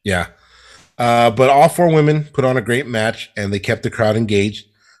hush. Yeah. But all four women put on a great match, and they kept the crowd engaged.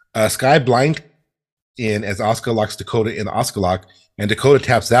 Sky blind in as Asuka locks Dakota in the Asuka lock, and Dakota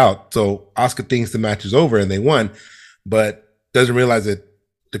taps out. So Asuka thinks the match is over and they won, but doesn't realize that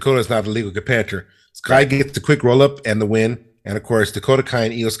Dakota is not a legal competitor. Sky gets the quick roll up and the win. And of course, Dakota Kai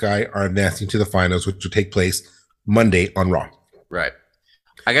and Io Sky are advancing to the finals, which will take place Monday on Raw. Right.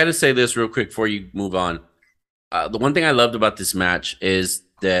 I got to say this real quick before you move on. The one thing I loved about this match is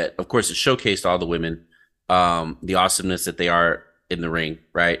that, of course, it showcased all the women, the awesomeness that they are in the ring,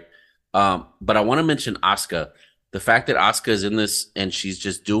 right? But I want to mention Asuka. The fact that Asuka is in this and she's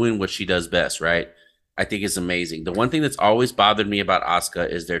just doing what she does best, right? I think is amazing. The one thing that's always bothered me about Asuka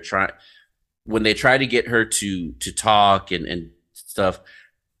is when they try to get her to talk and stuff,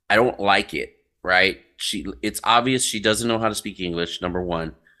 I don't like it, right? It's obvious she doesn't know how to speak English, number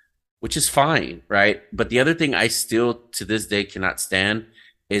one, which is fine, right? But the other thing I still to this day cannot stand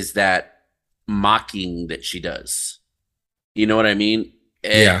is that mocking that she does. You know what I mean?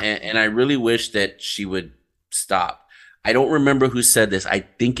 And I really wish that she would stop. I don't remember who said this. I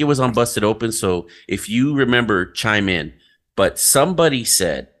think it was on Busted Open. So if you remember, chime in. But somebody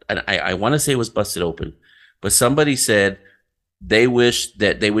said, and I want to say it was Busted Open, but somebody said they wish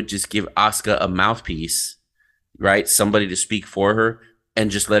that they would just give Asuka a mouthpiece, right? Somebody to speak for her and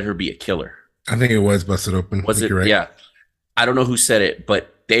just let her be a killer. I think it was Busted Open. Was it? Right. Yeah. I don't know who said it,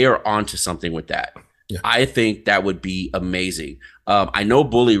 but they are onto something with that. Yeah. I think that would be amazing. I know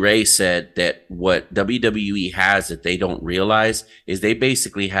Bully Ray said that what WWE has that they don't realize is they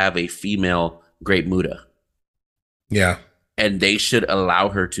basically have a female Great Muta. Yeah. And they should allow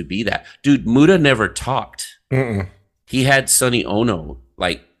her to be that. Dude, Muta never talked. He had Sonny Ono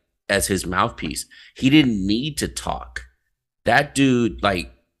like as his mouthpiece. He didn't need to talk. That dude,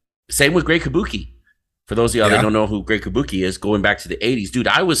 like, same with Great Kabuki. For those of y'all that don't know who Great Kabuki is, going back to the 80s, dude,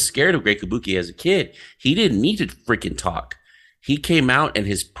 I was scared of Great Kabuki as a kid. He didn't need to freaking talk. He came out and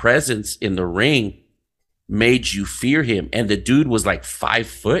his presence in the ring made you fear him. And the dude was like 5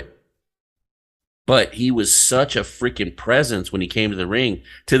 foot, but he was such a freaking presence when he came to the ring.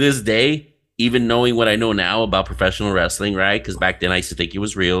 To this day, even knowing what I know now about professional wrestling, right? Because back then I used to think it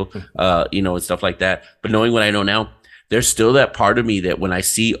was real, and stuff like that. But knowing what I know now, there's still that part of me that when I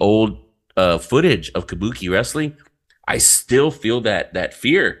see old footage of Kabuki wrestling, I still feel that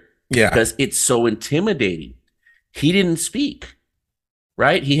fear. Yeah. Because it's so intimidating. He didn't speak,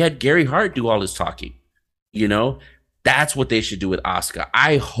 right? He had Gary Hart do all his talking. That's what they should do with Asuka.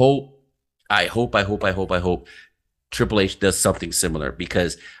 I hope Triple H does something similar,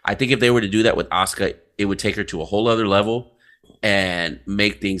 because I think if they were to do that with Asuka, it would take her to a whole other level and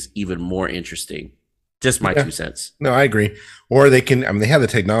make things even more interesting. Just my 2 cents. No, I agree. Or they can, they have the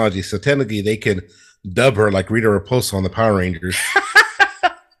technology, so technically they can dub her like Rita Repulsa on the Power Rangers.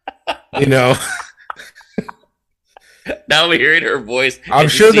 Now we're hearing her voice. I'm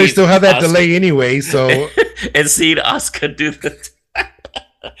sure they still have that delay anyway, so. And seeing Asuka do that.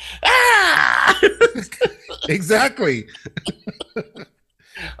 Exactly.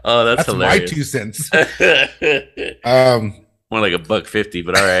 Oh, that's hilarious. My 2 cents. More like $1.50,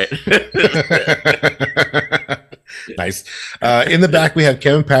 but all right. Nice. In the back, we have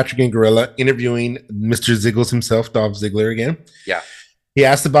Kevin Patrick and Gorilla interviewing Mr. Ziggles himself, Dolph Ziggler again. Yeah. He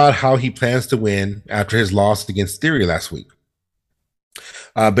asked about how he plans to win after his loss against Theory last week.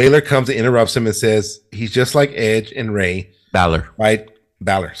 Baylor comes and interrupts him and says he's just like Edge and Ray.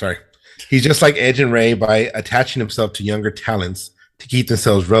 Balor, sorry. He's just like Edge and Ray by attaching himself to younger talents to keep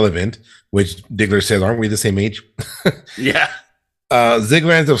themselves relevant, which Ziggler says, aren't we the same age? Yeah.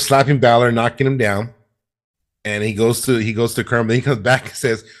 Ziggler ends up slapping Balor, knocking him down. And he goes to Kermit. Then he comes back and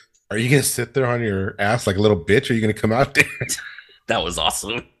says, "Are you gonna sit there on your ass like a little bitch? Or are you gonna come out there?" That was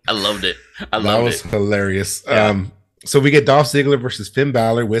awesome. I loved it. That was hilarious. Yeah. So we get Dolph Ziggler versus Finn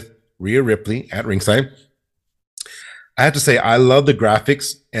Balor with Rhea Ripley at ringside. I have to say, I love the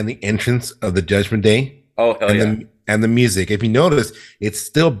graphics and the entrance of the Judgment Day. Oh, hell yeah. And the music. If you notice, it's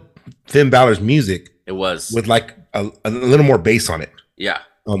still Finn Balor's music. It was. With like a little more bass on it. Yeah.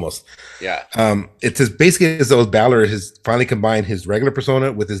 Almost. Yeah. It's basically as though Balor has finally combined his regular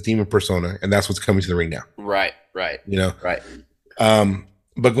persona with his demon persona, and that's what's coming to the ring now. Right. You know? Right.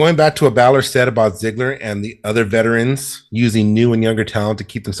 But going back to what Balor said about Ziggler and the other veterans using new and younger talent to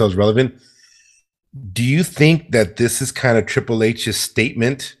keep themselves relevant, do you think that this is kind of Triple H's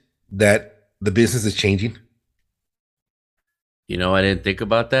statement that the business is changing? You know, I didn't think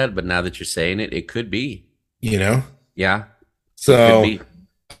about that, but now that you're saying it, it could be. You know? Yeah. So,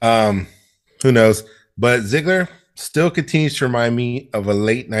 who knows? But Ziggler still continues to remind me of a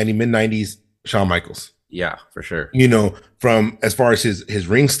late mid-90s Shawn Michaels. Yeah, for sure. You know, from as far as his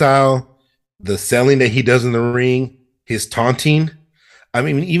ring style, the selling that he does in the ring, his taunting. I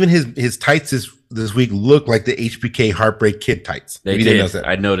mean, even his tights this week look like the HBK Heartbreak Kid tights. They did.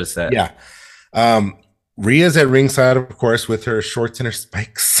 I noticed that. Yeah. Rhea's at ringside, of course, with her shorts and her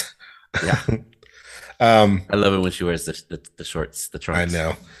spikes. Yeah. I love it when she wears the shorts, the trunks. I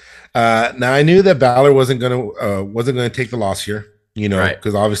know. Now I knew that Balor wasn't gonna take the loss here. You know,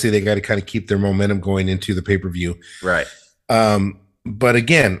 because obviously they got to kind of keep their momentum going into the pay-per-view. Right. But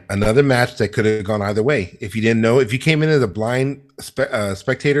again, another match that could have gone either way. If you didn't know, if you came in as a blind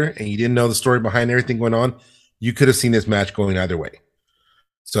spectator and you didn't know the story behind everything going on, you could have seen this match going either way.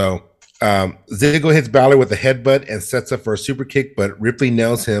 So Ziggler hits Balor with a headbutt and sets up for a super kick, but Ripley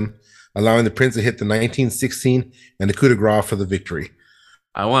nails him, allowing the Prince to hit the 1916 and the coup de grace for the victory.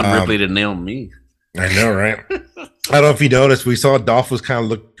 I want Ripley to nail me. I know, right? I don't know if you noticed, we saw Dolph was kind of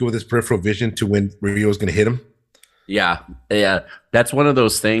looking with his peripheral vision to when Rhea was going to hit him. Yeah. That's one of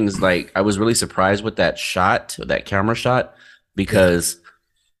those things. Like, I was really surprised with that shot, that camera shot, because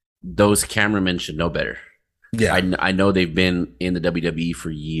those cameramen should know better. Yeah, I know they've been in the WWE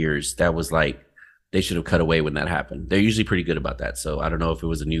for years. That was like, they should have cut away when that happened. They're usually pretty good about that. So I don't know if it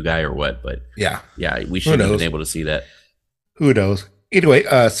was a new guy or what, but yeah, we should have been able to see that. Who knows? Anyway,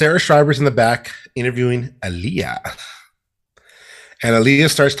 Sarah Schreiber's in the back interviewing Aaliyah. And Aaliyah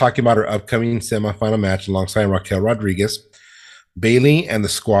starts talking about her upcoming semifinal match alongside Raquel Rodriguez. Bayley and the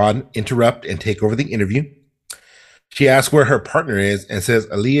squad interrupt and take over the interview. She asks where her partner is and says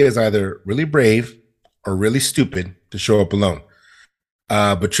Aaliyah is either really brave or really stupid to show up alone.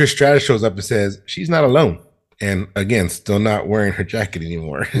 But Trish Stratus shows up and says she's not alone. And again, still not wearing her jacket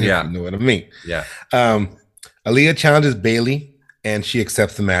anymore. Yeah. You know what I mean? Yeah. Aaliyah challenges Bayley and she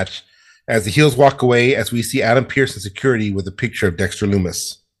accepts the match. As the heels walk away, as we see Adam Pearce in security with a picture of Dexter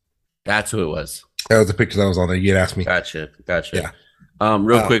Lumis. That's who it was. That was the picture that was on there. You had asked me. Gotcha. Yeah.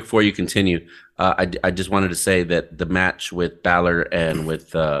 Real quick before you continue, I just wanted to say that the match with Balor and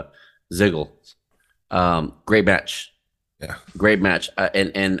with Ziggler, great match. Yeah. Great match.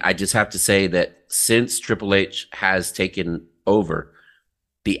 And I just have to say that since Triple H has taken over,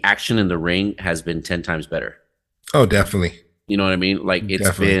 the action in the ring has been 10 times better. Oh, definitely. You know what I mean? Like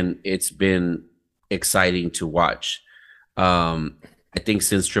it's been exciting to watch. I think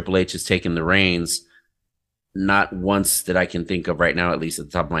since Triple H has taken the reins, not once that I can think of right now, at least at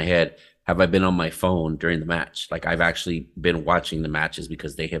the top of my head, have I been on my phone during the match. Like, I've actually been watching the matches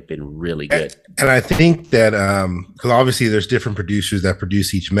because they have been really good. And I think that because obviously there's different producers that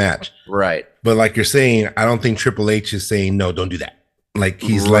produce each match. Right. But like you're saying, I don't think Triple H is saying, no, don't do that. Like,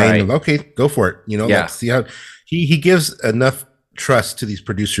 he's laying, okay, go for it. You know, like, see how he gives enough trust to these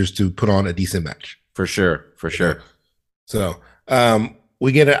producers to put on a decent match. For sure. So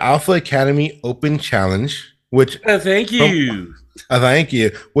we get an Alpha Academy Open Challenge, which thank you,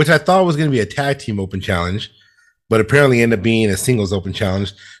 which I thought was going to be a tag team Open Challenge, but apparently ended up being a singles Open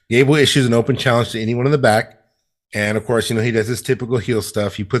Challenge. Gable issues an Open Challenge to anyone in the back, and of course, you know, he does his typical heel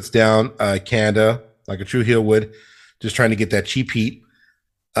stuff. He puts down Canada like a true heel would, just trying to get that cheap heat.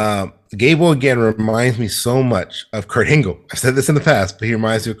 Gable again reminds me so much of Kurt Angle. I've said this in the past, but he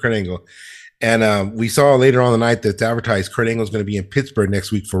reminds me of Kurt Angle. And we saw later on the night that it's advertised Kurt Angle's going to be in Pittsburgh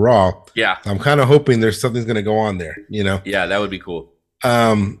next week for Raw. Yeah. I'm kind of hoping there's something's going to go on there, Yeah, that would be cool.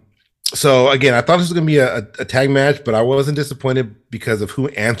 So again, I thought this was going to be a tag match, but I wasn't disappointed because of who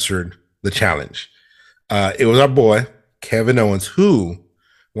answered the challenge. It was our boy, Kevin Owens, who,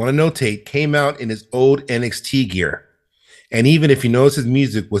 want to notate, came out in his old NXT gear. And even if you notice, his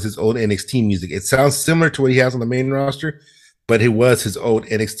music was his old NXT music. It sounds similar to what he has on the main roster, but it was his old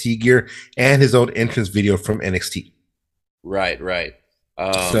NXT gear and his old entrance video from NXT. Right.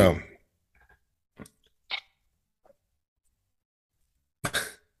 So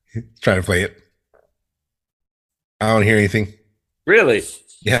trying to play it. I don't hear anything. Really?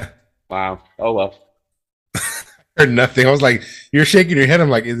 Yeah. Wow. Oh, well. Heard nothing. I was like, you're shaking your head. I'm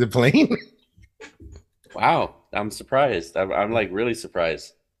like, is it playing? Wow. I'm surprised. I'm like really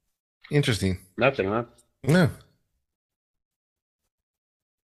surprised. Interesting. Nothing, huh? No.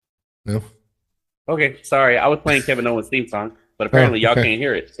 Okay. Sorry. I was playing Kevin Owens' theme song, but apparently y'all can't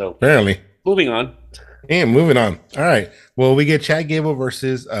hear it. So apparently. Moving on. And moving on. All right. Well, we get Chad Gable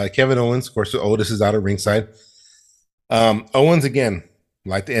versus Kevin Owens. Of course, Otis is out at ringside. Owens, again,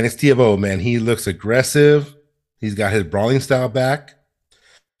 like the NXT of old, man. He looks aggressive. He's got his brawling style back.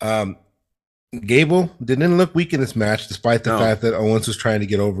 Gable didn't look weak in this match, despite the fact that Owens was trying to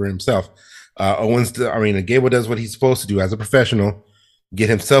get over himself. Gable does what he's supposed to do as a professional, get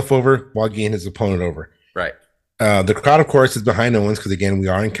himself over while getting his opponent over. Right. The crowd, of course, is behind Owens because, again, we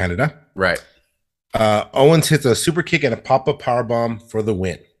are in Canada. Right. Owens hits a super kick and a pop-up powerbomb for the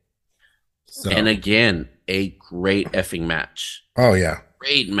win. So. And again, a great effing match. Oh, yeah.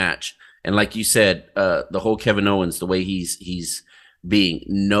 Great match. And like you said, the whole Kevin Owens, the way he's being,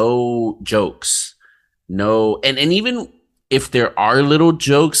 no jokes, no, and even if there are little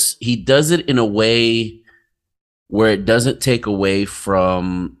jokes, he does it in a way where it doesn't take away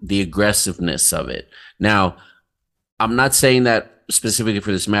from the aggressiveness of it. Now, I'm not saying that specifically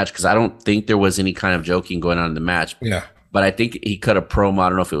for this match because I don't think there was any kind of joking going on in the match. Yeah. But I think he cut a promo, I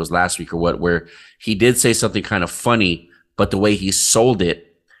don't know if it was last week or what, where he did say something kind of funny, but the way he sold it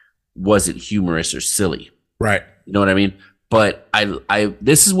wasn't humorous or silly. Right. You know what I mean? But I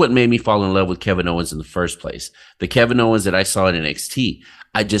this is what made me fall in love with Kevin Owens in the first place. The Kevin Owens that I saw in NXT.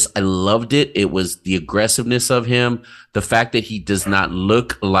 I loved it. It was the aggressiveness of him. The fact that he does not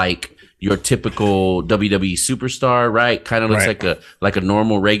look like your typical WWE superstar, right? Kind of looks like a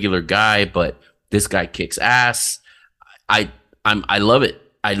normal regular guy, but this guy kicks ass. I love it.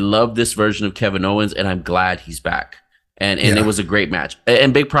 I love this version of Kevin Owens, and I'm glad he's back. And it was a great match.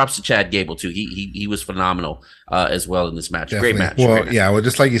 And big props to Chad Gable too. He was phenomenal as well in this match. Definitely. Great match. Well, great match. Yeah. Well,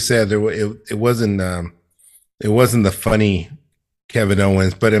 just like you said, it wasn't the funny Kevin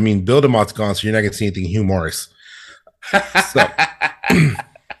Owens, but I mean, Bill DeMott's gone, so you're not gonna see anything humorous. So.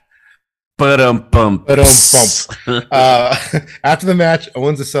 Bump. After the match,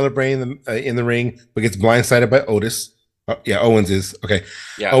 Owens is celebrating in the ring, but gets blindsided by Otis. Owens is okay.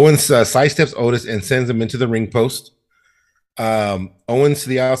 Yeah. Owens sidesteps Otis and sends him into the ring post. Owens to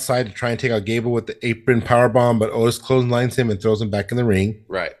the outside to try and take out Gable with the apron powerbomb, but Otis clotheslines him and throws him back in the ring.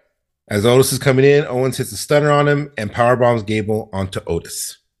 Right. As Otis is coming in, Owens hits a stunner on him and powerbombs Gable onto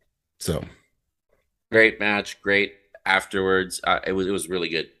Otis. So great match, great afterwards. It was really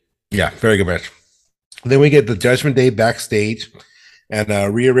good. Yeah, very good match. Then we get the Judgment Day backstage,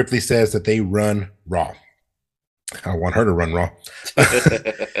 and Rhea Ripley says that they run Raw. I want her to run Raw.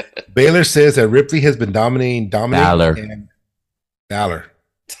 Baylor says that Ripley has been dominating Balor. And Balor.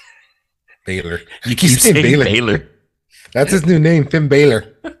 Baylor. You keep saying Baylor. That's his new name, Finn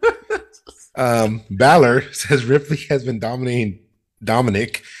Balor. Balor says Ripley has been dominating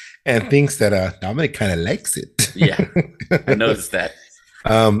Dominic and thinks that Dominic kind of likes it. Yeah, I noticed that.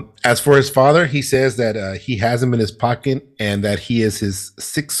 As for his father, he says that he has him in his pocket and that he is his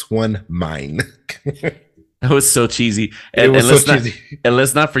 6'1" mine. That was so cheesy. And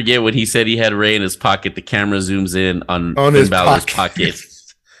let's not forget when he said he had Ray in his pocket, the camera zooms in on Finn Balor's pocket.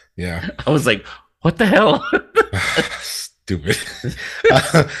 Yeah. I was like, what the hell? Stupid.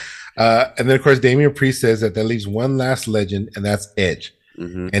 And then, of course, Damian Priest says that leaves one last legend, and that's Edge.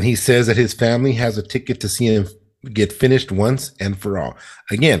 Mm-hmm. And he says that his family has a ticket to see him get finished once and for all.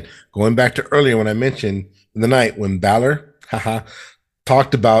 Again, going back to earlier when I mentioned in the night when Balor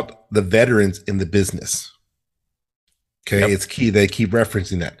talked about the veterans in the business. Okay, It's key. They keep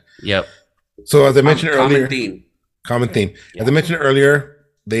referencing that. Yep. So as I mentioned earlier, common theme. Yep. As I mentioned earlier,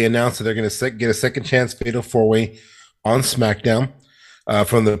 they announced that they're going to get a second chance fatal 4-way on SmackDown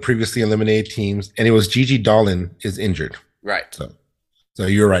from the previously eliminated teams, and it was Gigi Dolan is injured. Right. So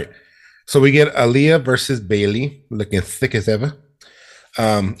you're right. So we get Aaliyah versus Bayley, looking thick as ever.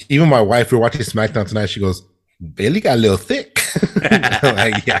 Even my wife, we were watching SmackDown tonight. She goes, Bailey got a little thick. I'm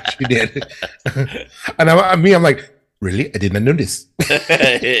like, yeah, she did. And I'm like, really? I did not notice.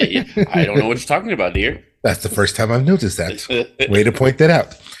 I don't know what you're talking about, dear. That's the first time I've noticed that. Way to point that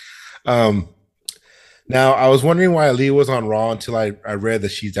out. Now, I was wondering why Aaliyah was on Raw until I read that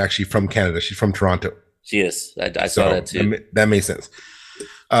she's actually from Canada. She's from Toronto. She is. I saw that too. That makes sense.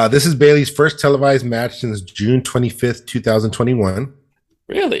 This is Bailey's first televised match since June 25th, 2021.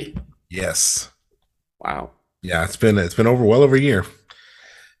 Really? Yes. Wow. Yeah, it's been well over a year.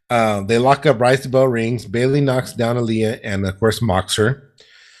 They lock up, rise to bell rings. Bailey knocks down Aaliyah and, of course, mocks her.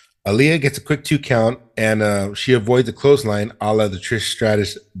 Aaliyah gets a quick 2 count, and she avoids a clothesline a la the Trish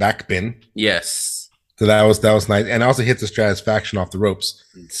Stratus backspin. Yes. So that was nice. And also hits the Stratus faction off the ropes.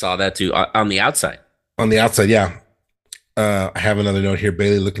 Saw that too on the outside. On the outside, yeah. I have another note here.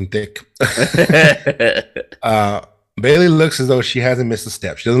 Bailey looking thick. Bailey looks as though she hasn't missed a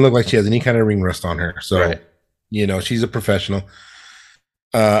step. She doesn't look like she has any kind of ring rust on her. So, she's a professional.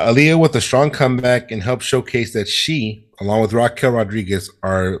 Aaliyah with a strong comeback and helps showcase that she, along with Raquel Rodriguez,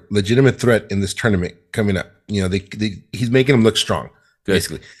 are a legitimate threat in this tournament coming up. He's making them look strong,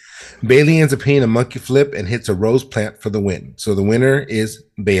 basically. Bailey ends up hitting a monkey flip and hits a rose plant for the win. So the winner is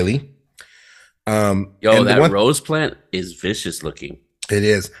Bailey. That rose plant is vicious looking. It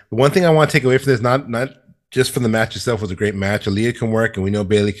is. The one thing I want to take away from this, not just from the match itself, was a great match. Aaliyah can work, and we know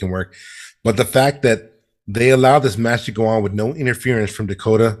Bailey can work. But the fact that they allowed this match to go on with no interference from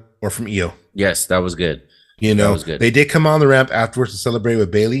Dakota or from Io. Yes, that was good. That was good. They did come on the ramp afterwards to celebrate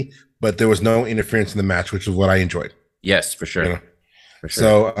with Bailey, but there was no interference in the match, which is what I enjoyed. Yes, for sure. For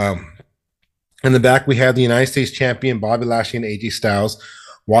sure. So, in the back, we have the United States champion Bobby Lashley and AJ Styles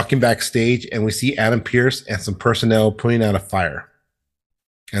walking backstage, and we see Adam Pearce and some personnel putting out a fire.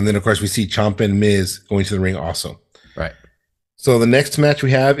 And then, of course, we see Ciampa and Miz going to the ring also. Right. So the next match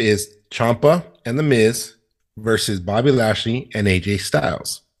we have is Ciampa and the Miz versus Bobby Lashley and AJ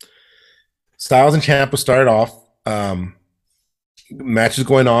Styles. Styles and Ciampa started off. Match is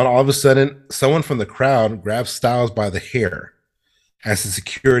going on. All of a sudden, someone from the crowd grabs Styles by the hair as the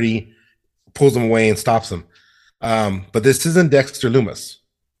security pulls him away and stops him. But this isn't Dexter Lumis.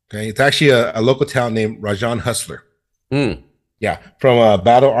 Okay, it's actually a local talent named Rajan Hustler. Yeah, from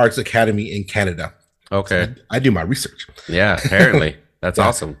Battle Arts Academy in Canada. Okay, so I do my research. Yeah, apparently that's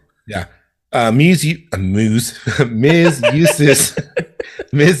awesome. Yeah, Miz uses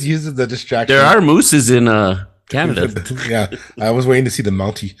the distraction. There are mooses in Canada. Yeah, I was waiting to see the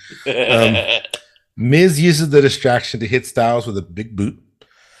Mountie. Miz uses the distraction to hit Styles with a big boot.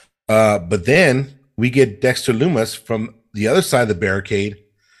 But then we get Dexter Lumis from the other side of the barricade,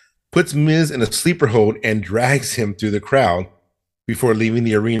 puts Miz in a sleeper hold and drags him through the crowd before leaving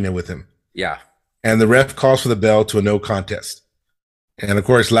the arena with him. Yeah. And the ref calls for the bell to a no contest. And of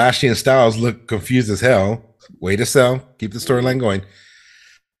course, Lashley and Styles look confused as hell. Way to sell. Keep the storyline going.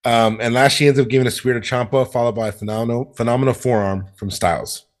 And Lashley ends up giving a spear to Ciampa, followed by a phenomenal forearm from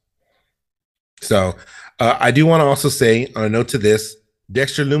Styles. So I do want to also say, on a note to this,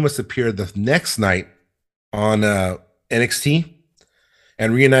 Dexter Lumis appeared the next night on NXT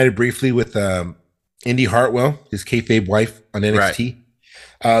and reunited briefly with Indy Hartwell, his kayfabe wife on NXT.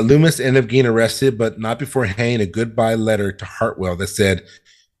 Right. Lumis ended up getting arrested, but not before hanging a goodbye letter to Hartwell that said,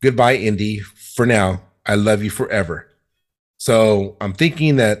 "Goodbye, Indy. For now, I love you forever." So I'm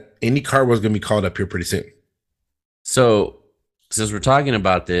thinking that Indy Hartwell is going to be called up here pretty soon. So since we're talking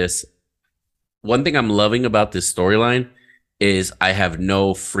about this, one thing I'm loving about this storyline is I have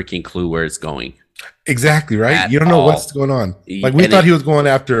no freaking clue where it's going. Exactly, right? You don't know what's going on. Like we thought he was going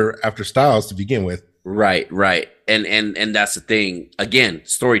after Styles to begin with. Right. And that's the thing. Again,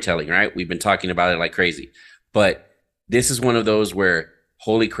 storytelling, right? We've been talking about it like crazy. But this is one of those where,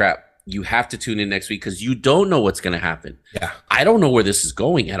 holy crap, you have to tune in next week because you don't know what's going to happen. Yeah. I don't know where this is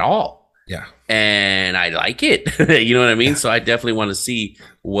going at all. Yeah. And I like it. You know what I mean? Yeah. So I definitely want to see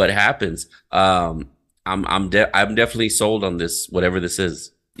what happens. I'm definitely sold on this, whatever this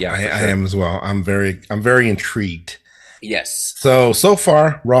is. Yeah, I am as well. I'm very intrigued. Yes. So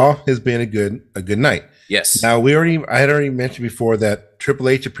far, Raw has been a good night. Yes. Now I had already mentioned before that Triple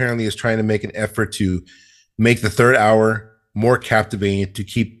H apparently is trying to make an effort to make the third hour more captivating to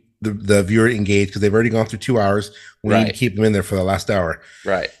keep the viewer engaged because they've already gone through 2 hours. We need to keep them in there for the last hour.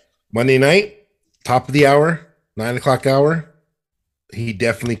 Right. Monday night, top of the hour, 9 o'clock hour, he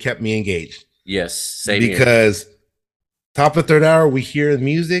definitely kept me engaged. Yes, same because here. Top of the third hour, we hear the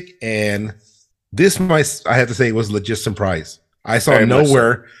music, and this I have to say was a legit surprise. I saw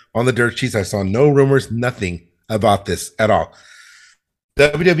nowhere on the dirt sheets. I saw no rumors, nothing about this at all.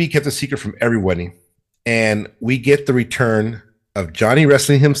 WWE kept a secret from everybody, and we get the return of Johnny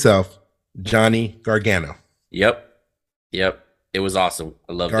Wrestling himself, Johnny Gargano. Yep. It was awesome.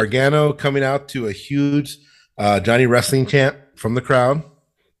 I love Gargano coming out to a huge Johnny Wrestling chant from the crowd.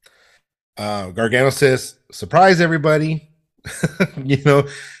 Gargano says, "Surprise, everybody."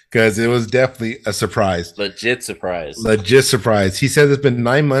 Because it was definitely a surprise. Legit surprise. He says it's been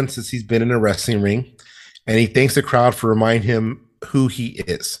 9 months since he's been in a wrestling ring, and he thanks the crowd for reminding him who he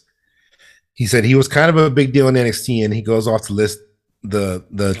is. He said he was kind of a big deal in NXT, and he goes off to list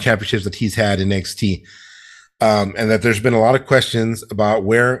the championships that he's had in NXT, and that there's been a lot of questions about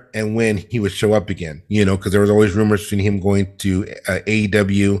where and when he would show up again, because there was always rumors between him going to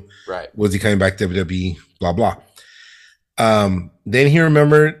AEW. Right. Was he coming back to WWE? Blah, blah. Then he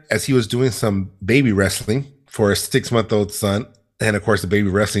remembered as he was doing some baby wrestling for a 6-month-old son, and of course the baby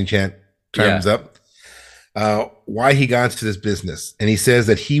wrestling chant chimes up, why he got into this business. And he says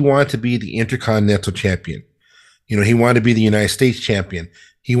that he wanted to be the Intercontinental Champion. He wanted to be the United States Champion.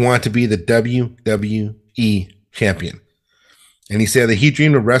 He wanted to be the WWE Champion. And he said that he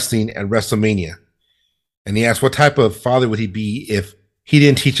dreamed of wrestling at WrestleMania. And he asked what type of father would he be if he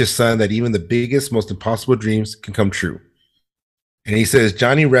didn't teach his son that even the biggest, most impossible dreams can come true. And he says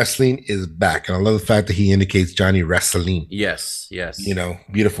Johnny Wrestling is back. And I love the fact that he indicates Johnny Wrestling. Yes.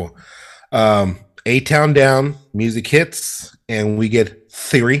 Beautiful. A-Town Down, music hits, and we get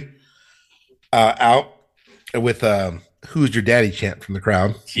Theory out with Who's Your Daddy chant from the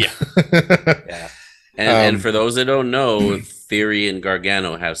crowd. Yeah. And for those that don't know, Theory and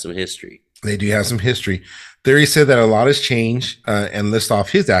Gargano have some history. They do have some history. Theory said that a lot has changed and list off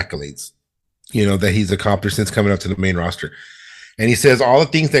his accolades, that he's accomplished since coming up to the main roster. And he says all the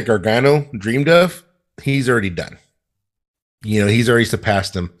things that Gargano dreamed of, he's already done. He's already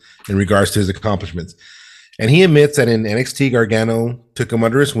surpassed him in regards to his accomplishments. And he admits that in NXT, Gargano took him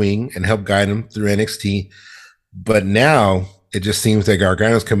under his wing and helped guide him through NXT. But now it just seems that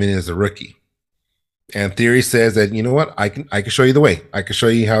Gargano's coming in as a rookie. And Theory says that, you know what, I can show you the way. I can show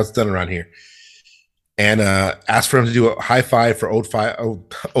you how it's done around here. And asked for him to do a high five for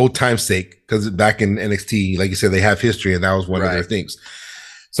old time's sake, because back in NXT, like you said, they have history, and that was one of their things.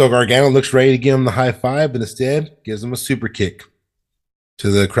 So Gargano looks ready to give him the high five, but instead gives him a super kick to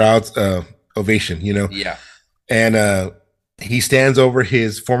the crowd's ovation, Yeah. And he stands over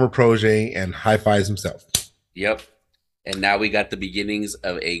his former protege and high fives himself. Yep. And now we got the beginnings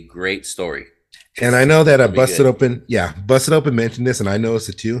of a great story. And I know that Busted Open mentioned this, and I noticed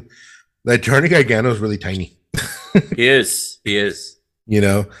it too. That Johnny Gargano is really tiny. He is.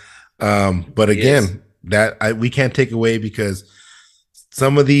 But again, we can't take away, because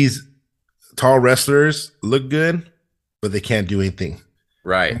some of these tall wrestlers look good, but they can't do anything.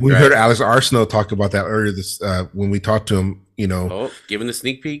 Right. We heard Alex Arsenault talk about that earlier when we talked to him. Giving the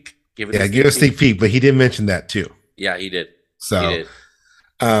sneak peek. Give a sneak peek, but he did mention that too. Yeah, he did. So, he did.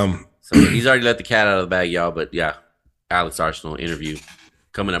 So he's already let the cat out of the bag, y'all. But yeah, Alex Arsenault interview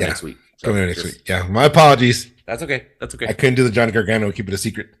coming up next week. So coming up next week. Yeah, my apologies. That's okay. I couldn't do the Johnny Gargano, keep it a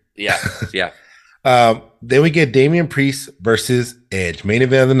secret. Yeah. Then we get Damian Priest versus Edge, main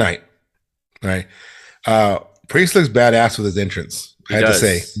event of the night. All right. Priest looks badass with his entrance. I had to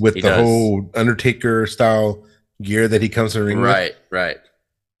say, with the whole Undertaker style gear that he comes to the ring with. Right.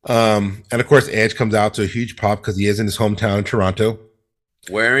 And of course, Edge comes out to a huge pop because he is in his hometown in Toronto.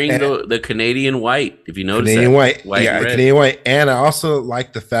 Wearing the Canadian white, if you notice. Canadian white. Canadian white. And I also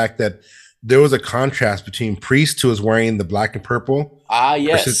like the fact that there was a contrast between Priest, who was wearing the black and purple,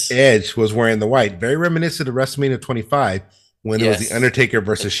 versus Edge, who was wearing the white. Very reminiscent of WrestleMania 25 when it was the Undertaker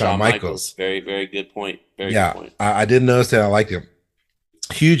versus Shawn Michaels. Very, very good point. Very good point. I did notice that. I liked him.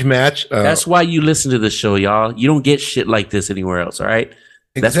 Huge match. That's why you listen to the show, y'all. You don't get shit like this anywhere else, all right?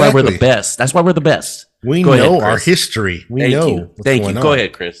 Exactly. That's why we're the best. That's why we're the best. We know our history. We know. Thank you. Go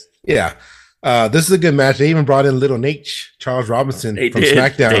ahead, Chris. Yeah. This is a good match. They even brought in Little Nate, Charles Robinson from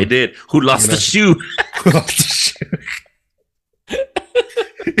SmackDown. They did. Who lost the shoe.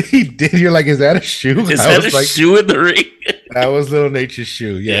 He did. You're like, is that a shoe? Is that a shoe in the ring? That was Little Nate's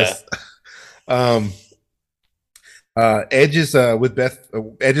shoe. Yes. Yeah. Edge is with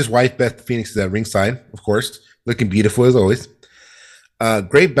Edge's wife, Beth Phoenix, is at ringside, of course, looking beautiful as always.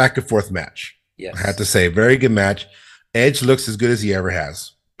 Great back and forth match. Yes. I have to say, very good match. Edge looks as good as he ever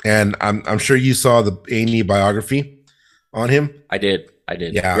has. And I'm sure you saw the A&E biography on him. I did.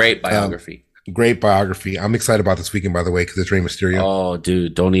 Yeah. Great biography. Great biography. I'm excited about this weekend, by the way, because it's Rey Mysterio. Oh,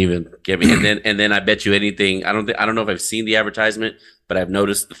 dude, don't even get me. And then I bet you anything. I don't know if I've seen the advertisement, but I've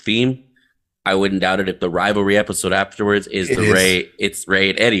noticed the theme. I wouldn't doubt it if the rivalry episode afterwards is Ray. It's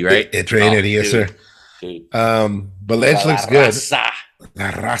Ray and Eddie, right? It's Ray and Eddie, yes, sir. Dude. But Edge looks good. Raza.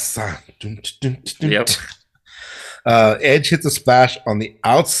 La raza. Yep. Edge hits a splash on the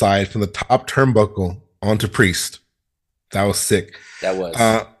outside from the top turnbuckle onto Priest. That was sick. That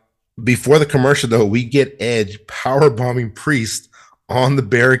was. Before the commercial, though, we get Edge power bombing Priest on the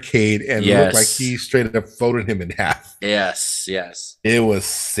barricade and looked like he straight up folded him in half. Yes. It was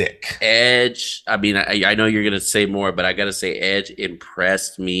sick. Edge, I mean, I know you're going to say more, but I got to say Edge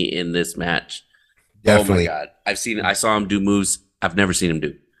impressed me in this match. Definitely. Oh, my God. I saw him do moves I've never seen him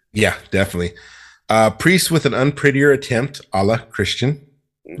do. Yeah, definitely. Priest with an unprettier attempt, a la Christian.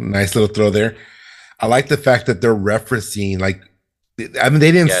 Nice little throw there. I like the fact that they're referencing, like, I mean,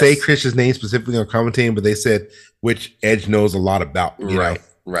 they didn't say Christian's name specifically on commentating, but they said which Edge knows a lot about.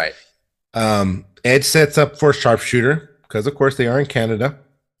 Right. Edge sets up for a sharpshooter because, of course, they are in Canada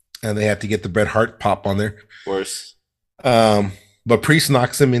and they have to get the Bret Hart pop on there. Of course. But Priest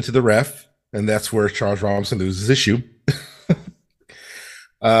knocks him into the ref, and that's where Charles Robinson loses his shoe.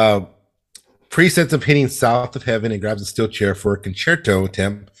 Priest ends up hitting South of Heaven and grabs a steel chair for a concerto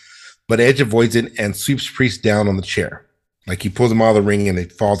attempt, but Edge avoids it and sweeps Priest down on the chair. Like he pulls him out of the ring and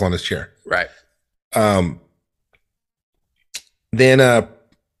it falls on his chair. Right. Then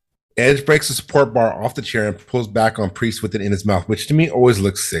Edge breaks the support bar off the chair and pulls back on Priest with it in his mouth, which to me always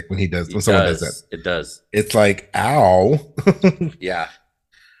looks sick when someone does that. It does. It's like, ow. Yeah.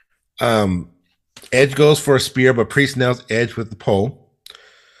 Edge goes for a spear, but Priest nails Edge with the pole.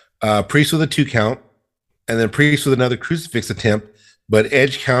 Priest with a 2 count, and then Priest with another crucifix attempt, but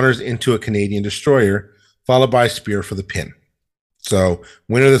Edge counters into a Canadian Destroyer, followed by a spear for the pin. So,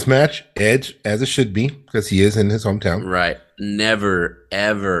 winner of this match, Edge, as it should be, because he is in his hometown. Right. Never,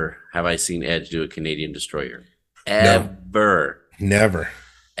 ever have I seen Edge do a Canadian Destroyer. Ever. No, never.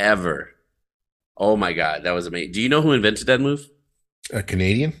 Ever. Oh, my God. That was amazing. Do you know who invented that move? A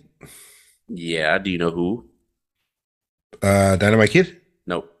Canadian? Yeah. Do you know who? Dynamite Kid?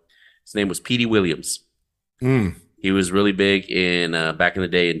 Nope. His name was Petey Williams. He was really big in back in the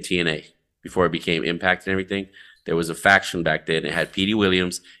day in TNA before it became Impact and everything. There was a faction back then. It had Petey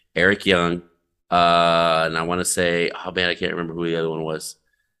Williams, Eric Young, and I want to say, oh man, I can't remember who the other one was.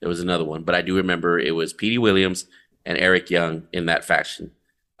 There was another one, but I do remember it was Petey Williams and Eric Young in that faction.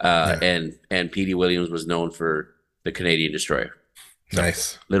 And Petey Williams was known for the Canadian Destroyer. So,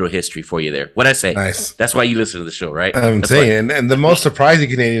 nice. Little history for you there. What'd I say? Nice. That's why you listen to the show, right? I'm saying, and the most surprising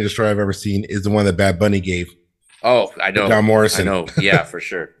Canadian Destroyer I've ever seen is the one that Bad Bunny gave. Oh, I know. John Morrison. I know. Yeah, for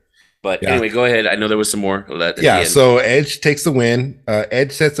sure. But anyway, go ahead. I know there was some more. So Edge takes the win.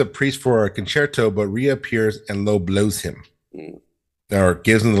 Edge sets up Priest for a concerto, but reappears and low blows him. Or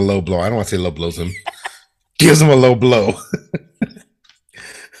gives him the low blow. I don't want to say low blows him. Gives him a low blow.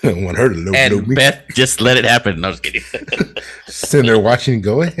 I want her to low blow me. Beth just let it happen. No, I was kidding. Sitting there watching.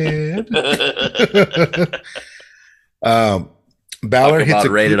 Go ahead. Balor hits a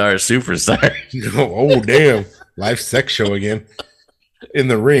rated R superstar. Oh damn! Live sex show again in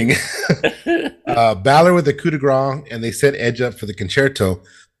the ring. Balor with the coup de grace, and they set Edge up for the concerto.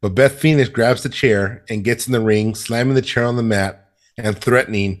 But Beth Phoenix grabs the chair and gets in the ring, slamming the chair on the mat and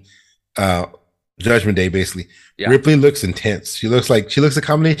threatening Judgment Day. Basically, Ripley looks intense. She looks a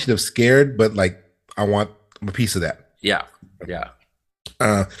combination of scared, but like I want a piece of that. Yeah.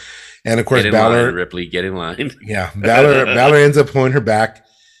 And of course, Balor, Ripley, get in line. Yeah, Balor ends up pulling her back,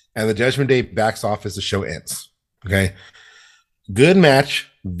 and the Judgment Day backs off as the show ends. Okay, good match,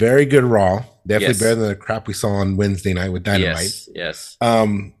 very good Raw, definitely better than the crap we saw on Wednesday night with Dynamite. Yes.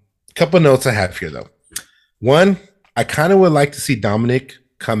 Couple of notes I have here though. One, I kind of would like to see Dominic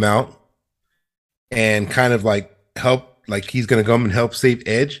come out and kind of like help, like he's going to come and help save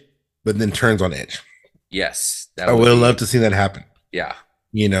Edge, but then turns on Edge. Yes, I would have loved to see that happen. Yeah.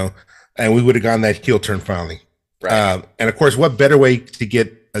 You know, and we would have gotten that heel turn finally. Right. And of course, what better way to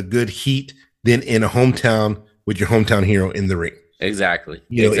get a good heat than in a hometown with your hometown hero in the ring? Exactly.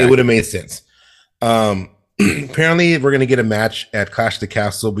 It would have made sense. Apparently, we're going to get a match at Clash of the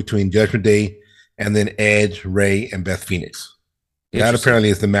Castle between Judgment Day and then Edge, Ray, and Beth Phoenix. That apparently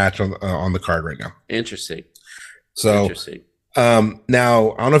is the match on the card right now. Interesting. So,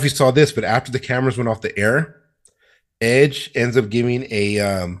 now, I don't know if you saw this, but after the cameras went off the air, Edge ends up giving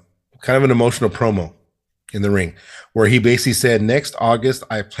a kind of an emotional promo in the ring where he basically said, next August,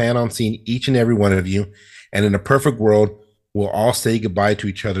 I plan on seeing each and every one of you. And in a perfect world, we'll all say goodbye to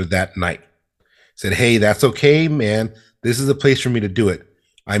each other that night. Said, hey, that's okay, man. This is a place for me to do it.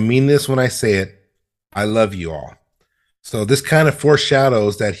 I mean this when I say it. I love you all. So this kind of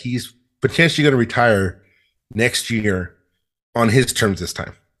foreshadows that he's potentially going to retire next year on his terms this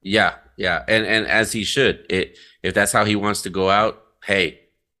time. Yeah. And as he should. If that's how he wants to go out, hey,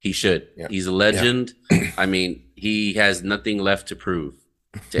 he should. Yeah. He's a legend. Yeah. I mean, he has nothing left to prove.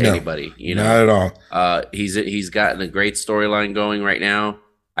 to anybody. You know, not at all. He's gotten a great storyline going right now.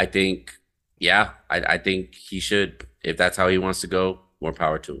 I think, I think he should, if that's how he wants to go. More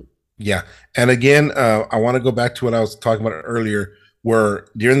power to him. Yeah, and again, I want to go back to what I was talking about earlier, where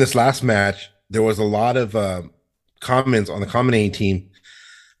during this last match there was a lot of comments on the commentating team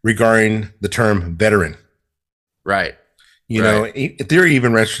regarding the term veteran. Right. You know, in theory,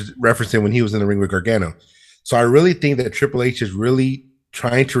 even referencing when he was in the ring with Gargano. So I really think that Triple H is really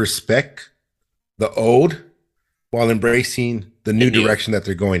trying to respect the old while embracing the new direction that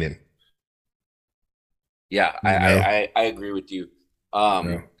they're going in. Yeah, I agree with you.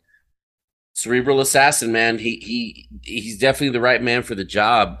 Cerebral Assassin, man, he's definitely the right man for the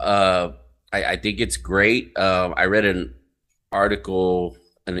job. I think it's great. I read an article,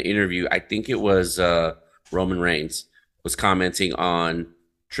 an interview. I think it was Roman Reigns was commenting on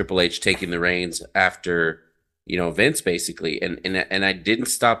Triple H taking the reins after, you know, Vince basically. And I didn't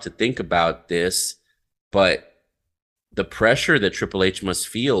stop to think about this, but the pressure that Triple H must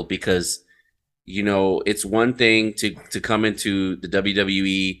feel, because, you know, it's one thing to come into the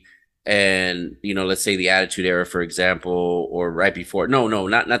WWE and, you know, let's say the Attitude Era, for example, or right before. No,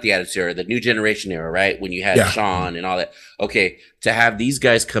 not the Attitude Era, the New Generation Era, right? When you had Shawn and all that. Okay, to have these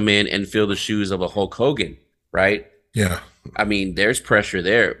guys come in and fill the shoes of a Hulk Hogan, right? Yeah. I mean, there's pressure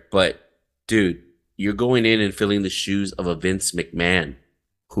there, but dude, you're going in and filling the shoes of a Vince McMahon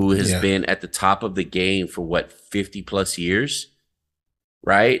who has been at the top of the game for what, 50 plus years,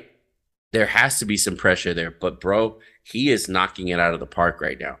 right? There has to be some pressure there, but bro, he is knocking it out of the park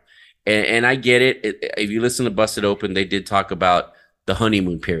right now. And I get it. If you listen to Busted Open, they did talk about the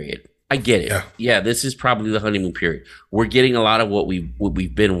honeymoon period. I get it. Yeah, this is probably the honeymoon period. We're getting a lot of what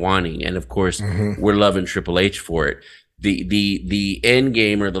we've been wanting, and of course, we're loving Triple H for it. The end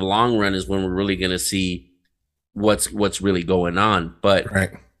game or the long run is when we're really going to see what's really going on. But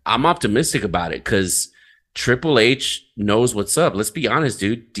I'm optimistic about it because Triple H knows what's up. Let's be honest,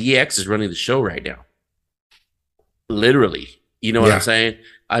 dude. DX is running the show right now. Literally. You know what I'm saying?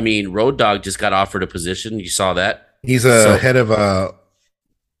 I mean, Road Dogg just got offered a position. You saw that. He's head of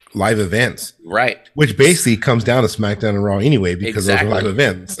live events. Right. Which basically comes down to SmackDown and Raw anyway, because those are live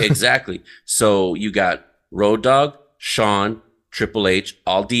events. Exactly. So you got Road Dogg, Shawn, Triple H,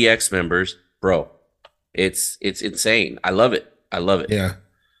 all DX members. Bro, it's insane. I love it. Yeah.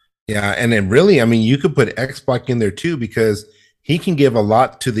 Yeah. And then really, I mean, you could put X-Pac in there too, because he can give a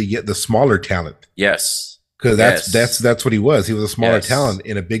lot to the smaller talent. Yes. Because that's what he was. He was a smaller talent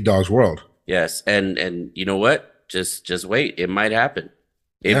in a big dog's world. Yes. And you know what? Just wait. It might happen.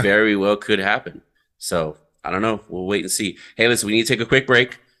 It very well could happen. So I don't know. We'll wait and see. Hey, listen, we need to take a quick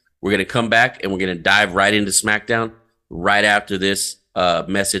break. We're going to come back and we're going to dive right into SmackDown right after this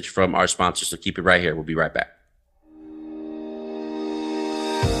message from our sponsor. So keep it right here. We'll be right back.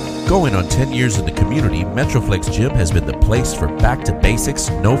 Going on 10 years in the community, Metroflex Gym has been the place for back-to-basics,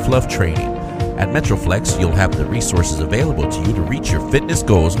 no-fluff training. At Metroflex, you'll have the resources available to you to reach your fitness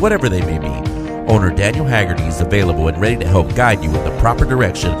goals, whatever they may be. Owner Daniel Haggerty is available and ready to help guide you in the proper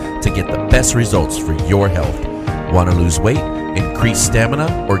direction to get the best results for your health. Want to lose weight, increase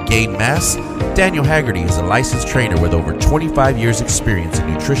stamina, or gain mass? Daniel Haggerty is a licensed trainer with over 25 years experience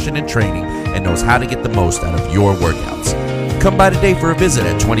in nutrition and training and knows how to get the most out of your workouts. Come by today for a visit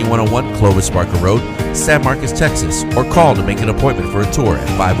at 2101 Clovis Barker Road, San Marcos, Texas, or call to make an appointment for a tour at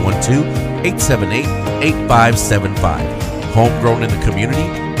 512-878-8575. Homegrown in the community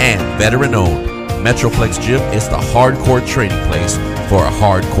and veteran-owned, Metroflex Gym is the hardcore training place for a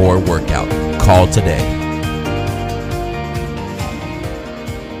hardcore workout. Call today.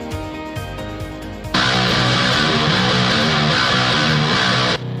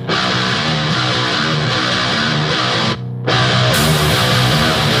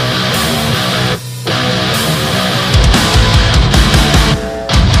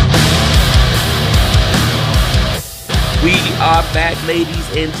 We are back,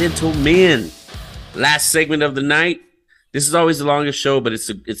 ladies and gentlemen. Last segment of the night. This is always the longest show, but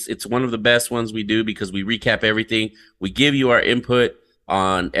it's one of the best ones we do because we recap everything. We give you our input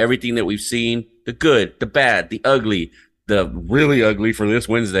on everything that we've seen, the good, the bad, the ugly, the really ugly for this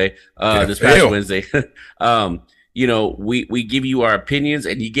Wednesday, this past Wednesday. You know, we give you our opinions,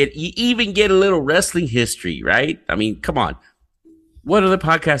 and you even get a little wrestling history, right? I mean, come on. What other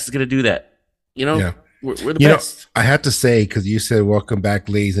podcast is going to do that? You know? Yeah. We're the best. I have to say, because you said, welcome back,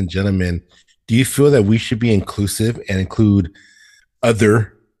 ladies and gentlemen. Do you feel that we should be inclusive and include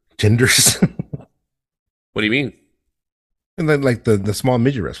other genders? What do you mean? And then, like the small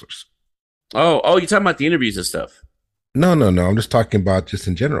midget wrestlers. Oh, you're talking about the interviews and stuff. No. I'm just talking about just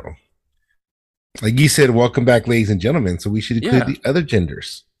in general. Like you said, welcome back, ladies and gentlemen. So we should include the other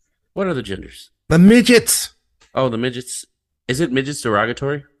genders. What other genders? The midgets. Oh, the midgets. Is it midgets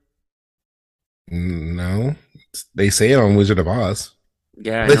derogatory? No. They say it on Wizard of Oz.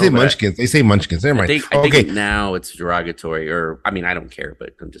 Yeah, they say munchkins. They say munchkins. Never mind. I think now it's derogatory, or I mean, I don't care,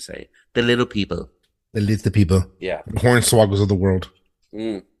 but I'm just saying the little people. The little people. Yeah. The hornswoggles of the world.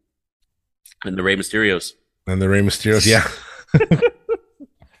 And the Rey Mysterios. And the Rey Mysterios, yeah.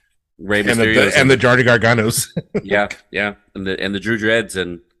 Rey Mysterios and the Jardy Garganos. yeah. And the Drew Dreads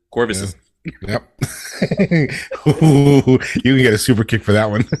and Corvuses. Yeah. Yep. Ooh, you can get a super kick for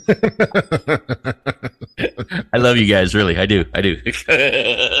that one. I love you guys, really. I do.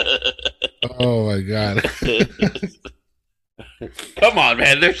 Oh my god. Come on,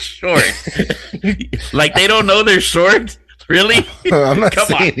 man. They're short. Like they don't know they're short? Really? I'm not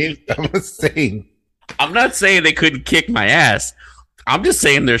saying. I'm not saying they couldn't kick my ass. I'm just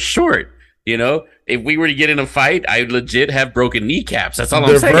saying they're short. You know, if we were to get in a fight, I would legit have broken kneecaps. That's all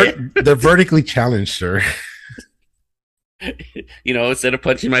I'm saying. They're vertically challenged, sir. You know, instead of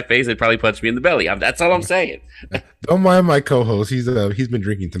punching my face, they'd probably punch me in the belly. That's all I'm saying. Don't mind my co-host. He's been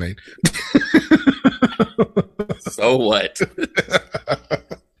drinking tonight. So what?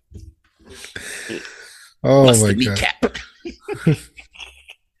 Oh bust my the god. Kneecap.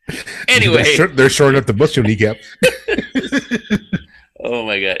 Anyway, they're short enough to bust your kneecap. Oh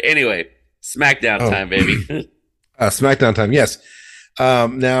my god. Anyway, SmackDown time, baby. SmackDown time, yes.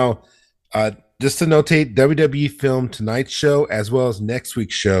 Now, just to notate, WWE filmed tonight's show as well as next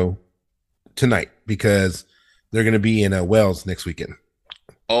week's show tonight because they're going to be in Wales next weekend.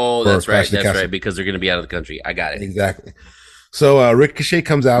 Oh, that's right. That's right. Because they're going to be out of the country. I got it. Exactly. So Ricochet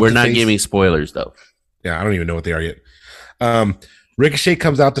comes out. We're not giving spoilers, though. Yeah, I don't even know what they are yet. Ricochet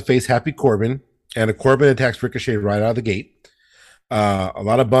comes out to face Happy Corbin, and Corbin attacks Ricochet right out of the gate. A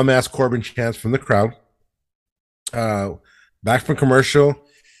lot of bum-ass Corbin chants from the crowd. Back from commercial,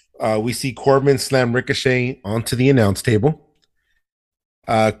 we see Corbin slam Ricochet onto the announce table.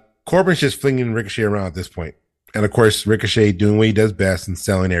 Corbin's just flinging Ricochet around at this point. And, of course, Ricochet doing what he does best and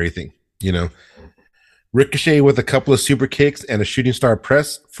selling everything, you know. Ricochet with a couple of super kicks and a shooting star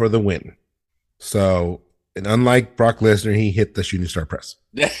press for the win. So, and unlike Brock Lesnar, he hit the shooting star press.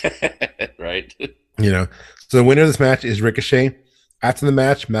 Right. You know, so the winner of this match is Ricochet. After the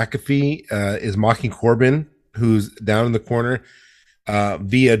match, McAfee is mocking Corbin, who's down in the corner,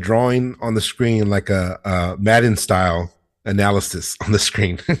 via drawing on the screen like a Madden style analysis on the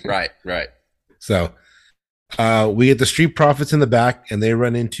screen. Right. So we get the Street Profits in the back, and they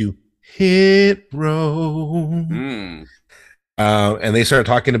run into Hit Row. And they start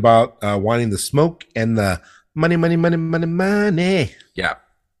talking about wanting the smoke and the money. Yeah.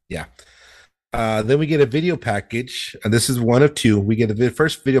 Then we get a video package, and this is one of two. We get the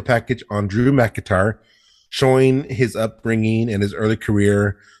first video package on Drew McIntyre, showing his upbringing and his early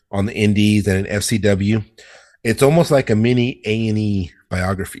career on the Indies and in FCW. It's almost like a mini A&E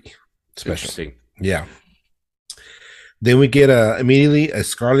biography special. Interesting. Yeah. Then we get immediately a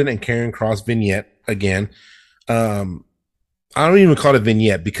Scarlett and Karrion Kross vignette again. I don't even call it a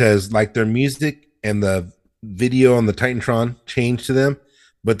vignette because like their music and the video on the Titantron changed to them,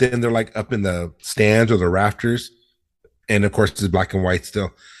 but then they're like up in the stands or the rafters. And of course, it's black and white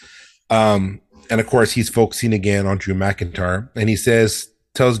still. And of course, he's focusing again on Drew McIntyre. And he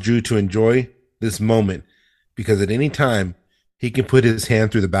tells Drew to enjoy this moment because at any time he can put his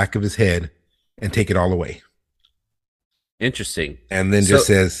hand through the back of his head and take it all away. Interesting. And then just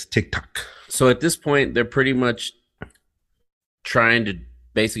says TikTok. So at this point, they're pretty much trying to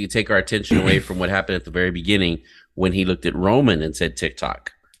basically take our attention away from what happened at the very beginning when he looked at Roman and said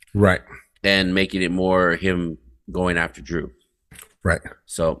TikTok. Right. And making it more him going after Drew. Right.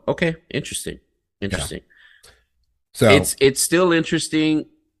 So, okay. Interesting. Yeah. So it's still interesting.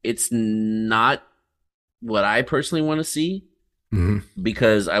 It's not what I personally want to see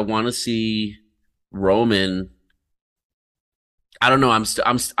because I want to see Roman. I don't know.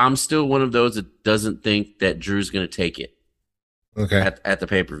 I'm still one of those that doesn't think that Drew's going to take it. Okay. At the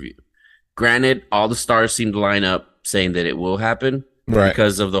pay-per-view. Granted, all the stars seem to line up saying that it will happen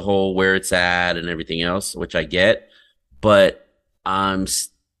because of the whole where it's at and everything else, which I get, but I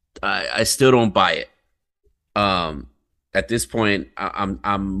still don't buy it. At this point,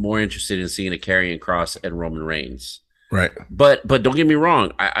 I'm more interested in seeing a Karrion Kross and Roman Reigns. Right. But don't get me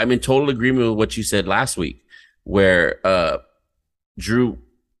wrong. I'm in total agreement with what you said last week, where Drew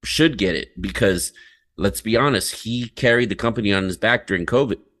should get it because let's be honest, he carried the company on his back during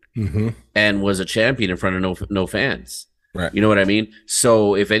COVID and was a champion in front of no fans. Right. You know what I mean?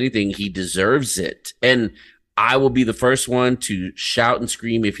 So if anything, he deserves it. And I will be the first one to shout and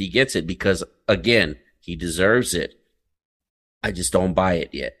scream if he gets it because, again, he deserves it. I just don't buy it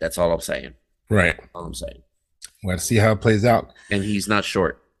yet. That's all I'm saying. Right. All I'm saying. We'll have to see how it plays out. And he's not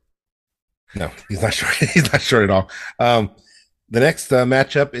short. No, he's not short. He's not short at all. The next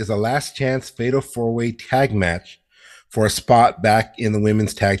matchup is a last chance fatal 4-way tag match for a spot back in the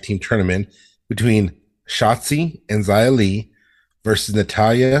women's tag team tournament between Shotzi and Xia Li versus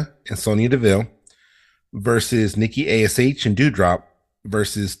Natalya and Sonya Deville versus Nikki ASH and Doudrop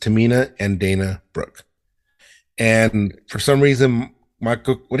versus Tamina and Dana Brooke. And for some reason,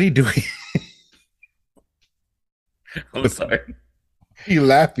 Michael, what are you doing? I'm sorry. You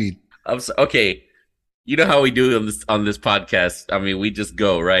laughing? Okay. You know how we do on this podcast. I mean, we just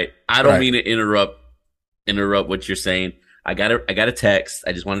go, right? I don't mean to interrupt what you're saying. I got a text.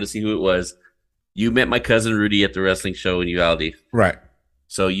 I just wanted to see who it was. You met my cousin Rudy at the wrestling show in Uvalde. Right.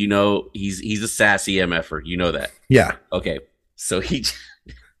 So you know he's a sassy MFer. You know that. Yeah. Okay. So he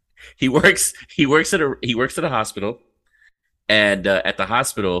works at a hospital, and at the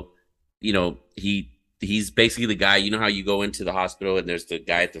hospital, you know, he's basically the guy. You know how you go into the hospital and there's the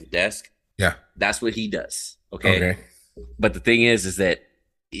guy at the desk? Yeah. That's what he does. Okay. But the thing is that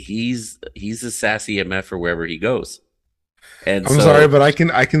he's a sassy MFer wherever he goes. And I'm sorry, but I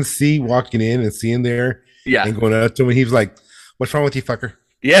can see walking in and seeing there, and going up to him, and he's like, "What's wrong with you, fucker?"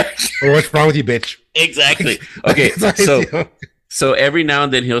 Yeah. Or what's wrong with you, bitch? Exactly. Okay. So every now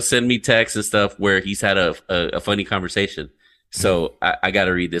and then he'll send me texts and stuff where he's had a funny conversation. So I got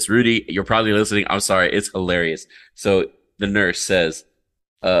to read this. Rudy, you're probably listening. I'm sorry. It's hilarious. So the nurse says,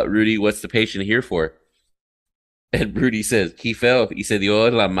 Rudy, what's the patient here for? And Rudy says, he fell. He said,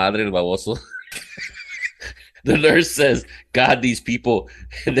 Dios la madre del baboso. The nurse says, God, these people.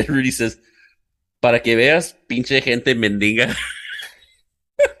 And then Rudy says, para que veas, pinche gente mendiga.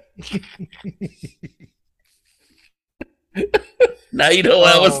 Now you know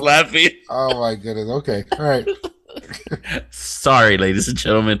why I was laughing. Oh my goodness. Okay. All right. Sorry, ladies and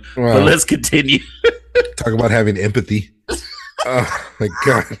gentlemen. Well, but let's continue. Talk about having empathy. Oh my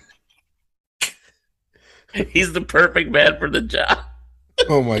God. He's the perfect man for the job.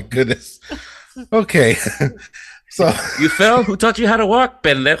 Oh my goodness. Okay. So you fell? Who taught you how to walk,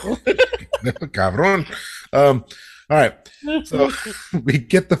 pendejo? Cabron. All right. So we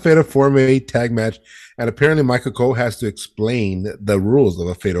get the Fatal 4-Way tag match, and apparently Michael Cole has to explain the rules of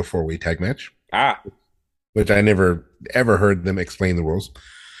a Fatal 4-Way tag match. Which I never ever heard them explain the rules.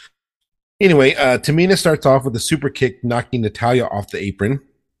 Anyway, Tamina starts off with a super kick, knocking Natalya off the apron.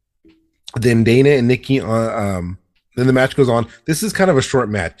 Then Dana and Nikki then the match goes on. This is kind of a short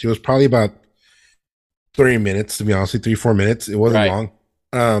match. It was probably about 30 minutes, to be honest with you, 3-4 minutes. It wasn't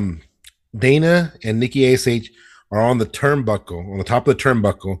long. Dana and Nikki ASH are on the turnbuckle, on the top of the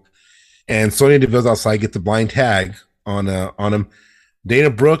turnbuckle, and Sonya Deville's outside, gets a blind tag on him.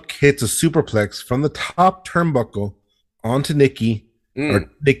 Dana Brooke hits a superplex from the top turnbuckle onto Nikki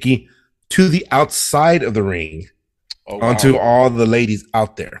to the outside of the ring, onto all the ladies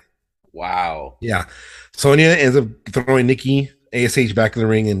out there. Wow. Yeah. Sonya ends up throwing Nikki ASH back in the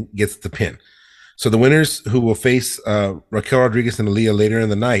ring and gets the pin. So the winners, who will face Raquel Rodriguez and Aaliyah later in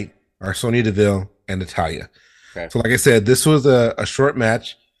the night, are Sonya Deville and Natalya. Okay. So like I said, this was a short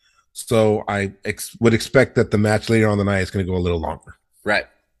match. So I would expect that the match later on the night is going to go a little longer. Right.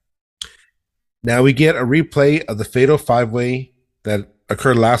 Now we get a replay of the Fatal 5-Way that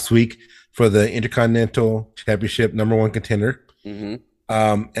occurred last week for the Intercontinental Championship #1 contender. Mm-hmm.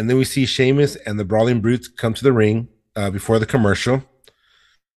 And then we see Sheamus and the Brawling Brutes come to the ring before the commercial.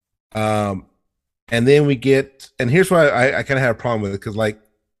 And then we get, and here's why I kind of have a problem with it, because like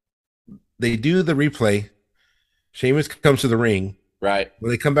they do the replay, Sheamus comes to the ring. Right. When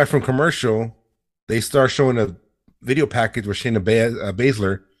they come back from commercial, they start showing a video package with Shayna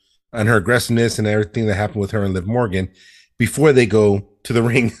Baszler and her aggressiveness and everything that happened with her and Liv Morgan before they go to the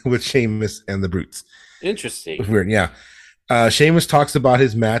ring with Sheamus and the Brutes. Interesting. It's weird, yeah. Sheamus talks about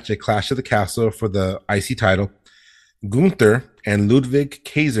his match at Clash of the Castle for the IC title. Gunther and Ludwig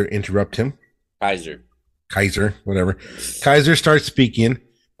Kaiser interrupt him. Kaiser, whatever. Kaiser starts speaking,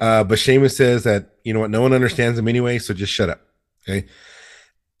 but Sheamus says that, you know what, no one understands him anyway, so just shut up. Okay.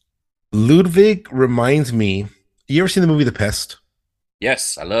 Ludwig reminds me, you ever seen the movie The Pest?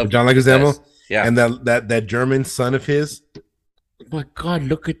 Yes, I love John Leguizamo. Yeah. And that German son of his. Oh my God,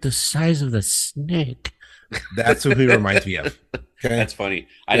 look at the size of the snake. That's who he reminds me of. Okay. That's funny.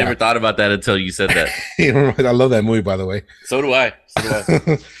 I never thought about that until you said that. I love that movie, by the way. So do I.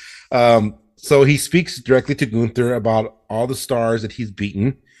 So he speaks directly to Gunther about all the stars that he's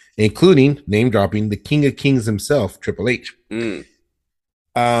beaten, including, name dropping, the King of Kings himself, Triple H.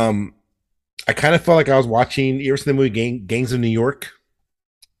 I kind of felt like I was watching. You ever seen the movie Gangs of New York?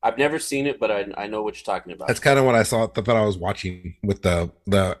 I've never seen it, but I know what you're talking about. That's kind of what I thought I was watching with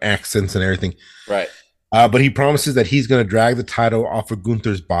the accents and everything. Right. But he promises that he's going to drag the title off of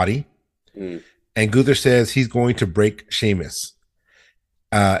Gunther's body. Mm. And Gunther says he's going to break Sheamus.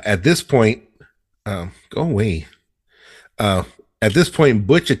 At this point, go away. At this point,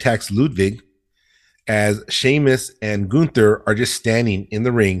 Butch attacks Ludwig as Sheamus and Gunther are just standing in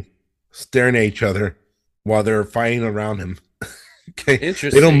the ring, staring at each other while they're fighting around him. Okay.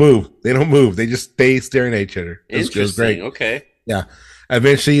 Interesting. They don't move. They just stay staring at each other. It was great. Okay. Yeah.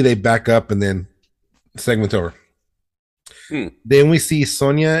 Eventually they back up and then segment's over. Then we see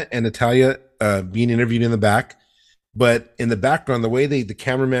Sonya and Natalia being interviewed in the back. But in the background, the way the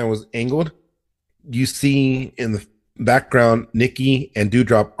cameraman was angled, you see in the background Nikki and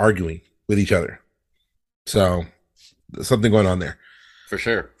Doudrop arguing with each other. So there's something going on there. For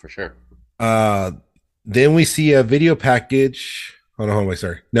sure. Then we see a video package.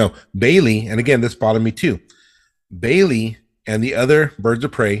 No, Bailey, and again, this bothered me too. Bailey and the other Birds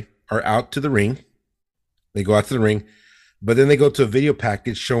of Prey are out to the ring. They go out to the ring, but then they go to a video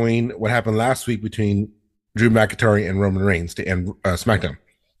package showing what happened last week between Drew McIntyre and Roman Reigns to end SmackDown.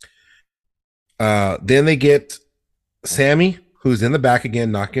 Then they get Sammy, who's in the back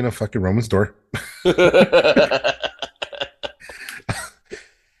again, knocking on fucking Roman's door.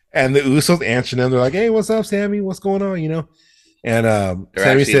 And the Usos answer them. They're like, "Hey, what's up, Sammy? What's going on?" You know. And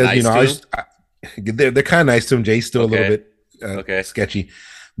Sammy says, nice they're kind of nice to him. Jay's still a little bit sketchy.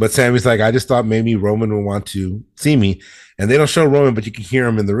 But Sammy's like, I just thought maybe Roman would want to see me. And they don't show Roman, but you can hear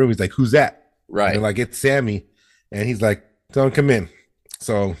him in the room. He's like, who's that? Right. And they're like, it's Sammy. And he's like, tell him come in.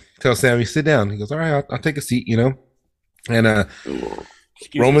 So tell Sammy, sit down. He goes, all right, I'll take a seat, you know. And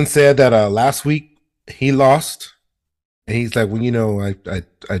Roman said that last week he lost. And he's like, well, you know,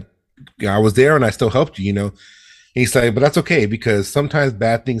 I was there and I still helped you, you know. He's like, but that's okay because sometimes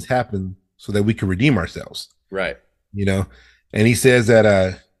bad things happen so that we can redeem ourselves. Right. You know, and he says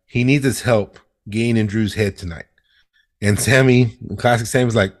that he needs his help getting in Drew's head tonight. And Sammy, classic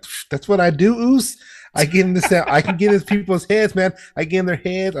Sammy's like, that's what I do, Oos. I get in this, I can get in people's heads, man. I get in their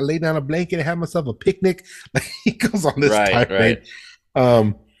heads. I lay down a blanket and have myself a picnic. Like, he goes on this tirade.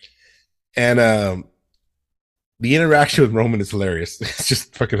 And the interaction with Roman is hilarious. It's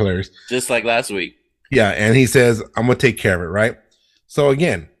just fucking hilarious. Just like last week. Yeah, and he says, I'm going to take care of it, right? So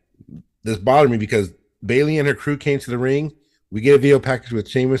again, this bothered me because Bailey and her crew came to the ring. We get a video package with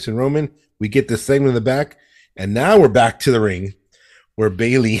Sheamus and Roman. We get this segment in the back. And now we're back to the ring where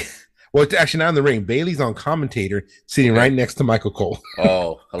Bailey, well, it's actually not in the ring. Bailey's on commentator sitting right next to Michael Cole.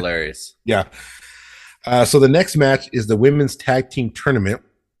 Oh, hilarious. Yeah. So the next match is the women's tag team tournament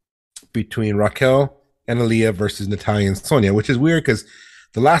between Raquel and Aaliyah versus Natalya and Sonya, which is weird because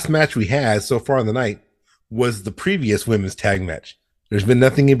the last match we had so far in the night was the previous women's tag match. There's been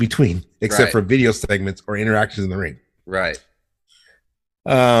nothing in between except for video segments or interactions in the ring. Right.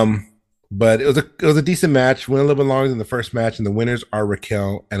 But it was a decent match. Went a little bit longer than the first match, and the winners are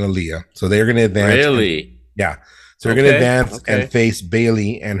Raquel and Aaliyah. So they're going to advance. Really? Yeah. So they're going to advance and face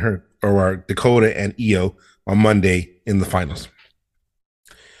Bailey and her or Dakota and Io on Monday in the finals.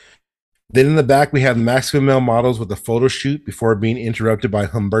 Then in the back, we have Maximum Male Models with a photo shoot before being interrupted by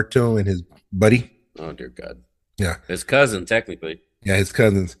Humberto and his buddy. Oh, dear God. Yeah. His cousin, technically. Yeah, his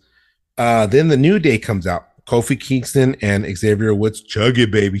cousins. Then the New Day comes out. Kofi Kingston and Xavier Woods. Chug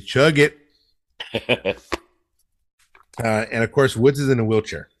it, baby. Chug it. And, of course, Woods is in a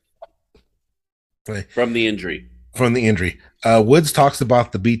wheelchair. From the injury. Woods talks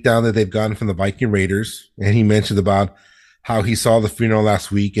about the beatdown that they've gotten from the Viking Raiders. And he mentions about how he saw the funeral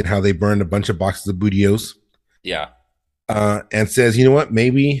last week and how they burned a bunch of boxes of Bootios. Yeah. And says, you know what?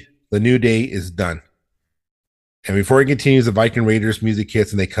 Maybe the New Day is done. And before he continues, the Viking Raiders music hits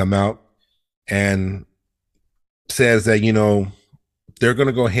and they come out and says that, you know, they're going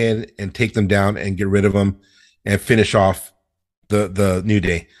to go ahead and take them down and get rid of them and finish off the New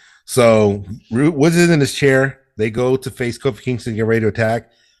Day. So Woods is in his chair. They go to face Kofi Kingston and get ready to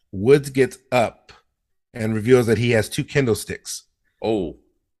attack. Woods gets up and reveals that he has 2 kendo sticks. Oh.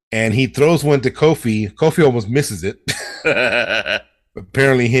 And he throws one to Kofi. Kofi almost misses it.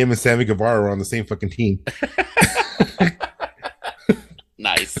 Apparently him and Sammy Guevara are on the same fucking team.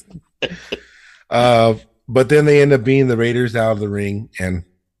 Nice. But then they end up being the Raiders out of the ring, and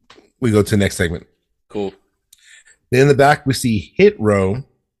we go to the next segment. Cool. Then in the back, we see Hit Row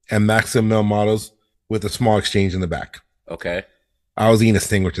and Maximum Male Models with a small exchange in the back. Okay. I was eating a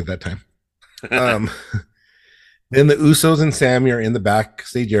sandwich at that time. Then the Usos and Sammy are in the back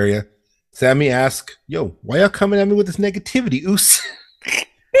stage area. Sammy asks, yo, why y'all coming at me with this negativity, Us?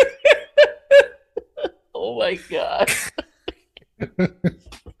 my God.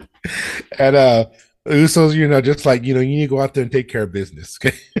 And Usos, just like, you need to go out there and take care of business.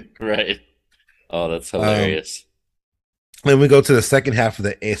 Okay. Right. Oh, that's hilarious. Then we go to the second half of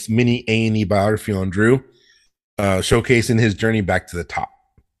the mini A&E biography on Drew, showcasing his journey back to the top.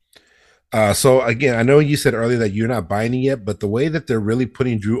 So again, I know you said earlier that you're not buying it yet, but the way that they're really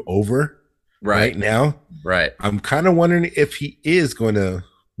putting Drew over right now, right, I'm kind of wondering if he is going to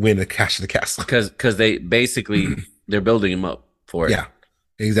win a Cash of the Castle, because they basically they're building him up for it. Yeah,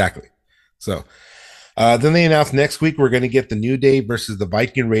 exactly. So then they announced next week we're going to get the New Day versus the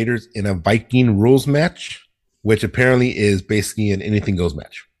Viking Raiders in a Viking rules match, which apparently is basically an anything goes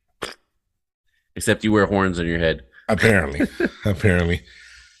match. Except you wear horns on your head. Apparently.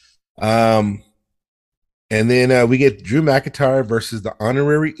 And then we get Drew McIntyre versus the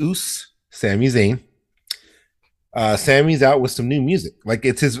honorary Uce, Sami Zayn. Sammy's out with some new music. Like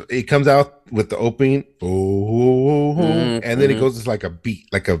it comes out with the opening, and then it goes like a beat,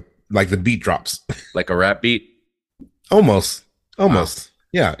 like the beat drops. Like a rap beat? Almost. Wow.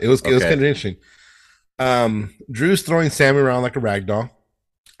 Yeah, it was kind of interesting. Drew's throwing Sammy around like a rag doll.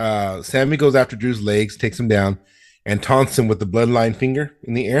 Sammy goes after Drew's legs, takes him down, and taunts him with the bloodline finger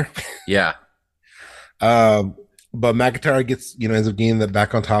in the air. Yeah. But McIntyre ends up getting that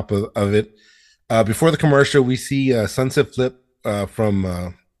back on top of it. Before the commercial, we see a sunset flip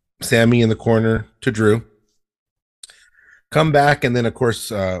from Sammy in the corner to Drew. Come back, and then, of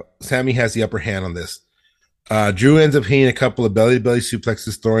course, Sammy has the upper hand on this. Drew ends up hitting a couple of belly-to-belly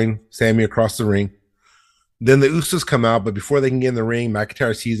suplexes, throwing Sammy across the ring. Then the Usos come out, but before they can get in the ring,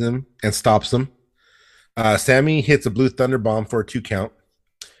 McIntyre sees him and stops him. Sammy hits a Blue Thunder Bomb for a 2 count.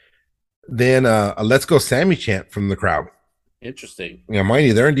 Then a Let's Go Sammy chant from the crowd. Interesting. Yeah, mind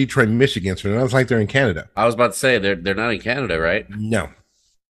you, they're in Detroit, Michigan, so it's like they're in Canada. I was about to say they're not in Canada, right? No.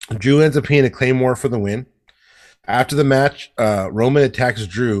 Drew ends up hitting a Claymore for the win. After the match, Roman attacks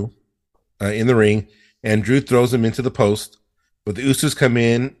Drew in the ring, and Drew throws him into the post. But the Usos come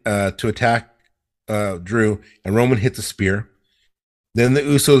in to attack Drew, and Roman hits a spear. Then the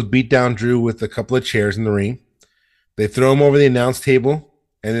Usos beat down Drew with a couple of chairs in the ring. They throw him over the announce table,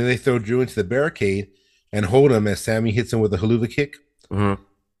 and then they throw Drew into the barricade and hold him as Sammy hits him with a haluva kick. Mm-hmm.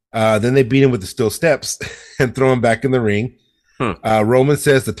 Then they beat him with the steel steps and throw him back in the ring. Roman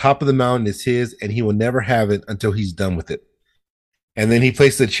says the top of the mountain is his, and he will never have it until he's done with it. And then he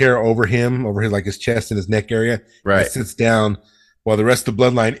places a chair over his chest and his neck area. Right. And sits down while the rest of the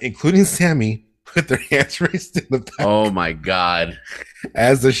bloodline, including Sammy, put their hands raised in the back. Oh my God.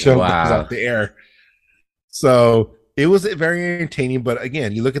 As the show goes off the air. So it was very entertaining. But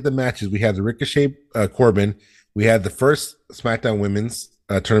again, you look at the matches. We had the Ricochet Corbin. We had the first SmackDown Women's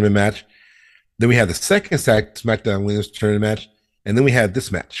tournament match. Then we had the second SmackDown Women's tournament match. And then we had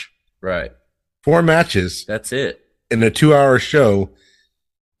this match. Right. 4 matches. That's it. In a 2-hour show.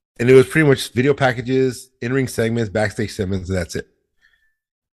 And it was pretty much video packages, in-ring segments, backstage segments, and that's it.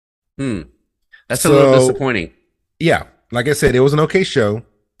 That's a little disappointing. Yeah. Like I said, it was an okay show.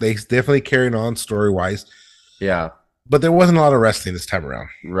 They definitely carried on story-wise. Yeah. But there wasn't a lot of wrestling this time around.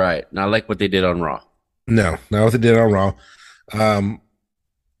 Right. Not like what they did on Raw. No, not what they did on Raw.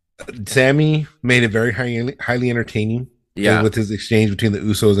 Sammy made it very highly entertaining. Yeah. With his exchange between the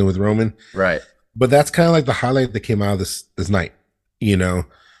Usos and with Roman. Right. But that's kind of like the highlight that came out of this night. You know,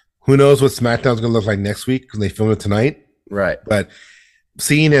 who knows what SmackDown's going to look like next week because they filmed it tonight. Right. But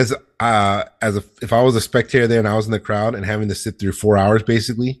seeing if I was a spectator there and I was in the crowd and having to sit through 4 hours,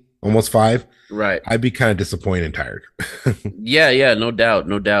 basically almost 5, right, I'd be kind of disappointed and tired. Yeah, no doubt.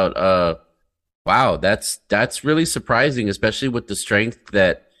 Wow, that's really surprising, especially with the strength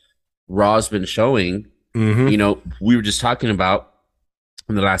that Raw's been showing. Mm-hmm. You know, we were just talking about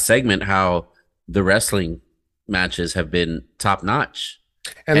in the last segment how the wrestling matches have been top notch.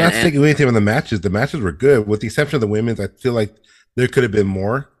 And not taking anything from the matches. The matches were good, with the exception of the women's. I feel like there could have been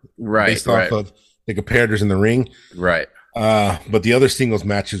more, based off of the comparators in the ring, right? But the other singles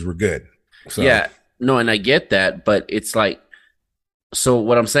matches were good. So. Yeah, no, and I get that, but it's like, so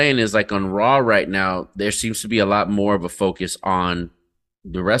what I'm saying is, like, on Raw right now, there seems to be a lot more of a focus on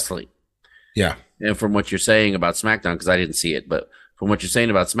the wrestling. Yeah, and from what you're saying about SmackDown, because I didn't see it, but from what you're saying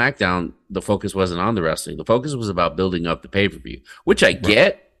about SmackDown, the focus wasn't on the wrestling. The focus was about building up the pay-per-view, which I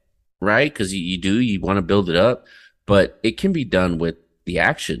get, right? Because you want to build it up, but it can be done with the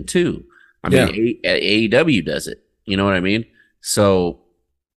action too. I mean, AEW does it. You know what I mean? So,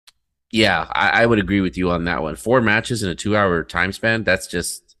 yeah, I would agree with you on that one. 4 matches in a 2-hour time span, that's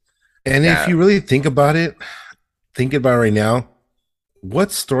just... And if you really think about it right now, what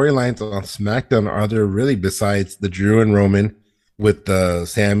storylines on SmackDown are there really besides the Drew and Roman with the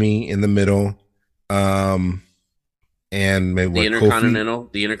Sammy in the middle, and maybe the Intercontinental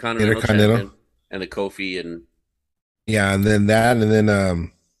champion, and the Kofi, and and then that, and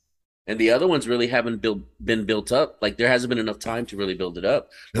then and the other ones really haven't been built up. Like there hasn't been enough time to really build it up.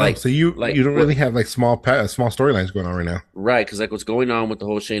 Like so you don't really have like small storylines going on right now, right? Because like what's going on with the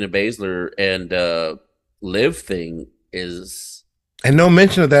whole Shayna Baszler and Liv thing is, and no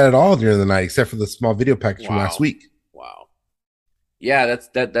mention of that at all during the night, except for the small video package from last week. Wow, yeah,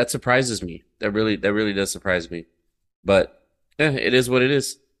 that surprises me. That really does surprise me. But it is what it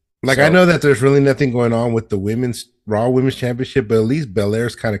is. Like I know that there's really nothing going on with the Raw Women's Championship, but at least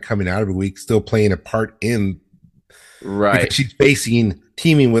Belair's kind of coming out every week, still playing a part in. Right, because she's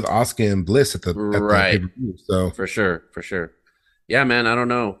teaming with Asuka and Bliss at the pay-per-view, so for sure. Yeah, man, I don't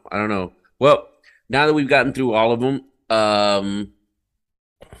know. Well, now that we've gotten through all of them,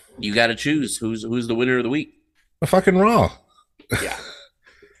 you got to choose who's the winner of the week. The fucking Raw. Yeah,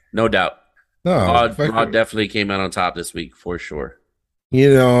 no doubt. No, Raw definitely came out on top this week for sure.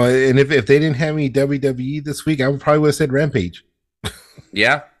 You know, and if they didn't have any WWE this week, I would have said Rampage.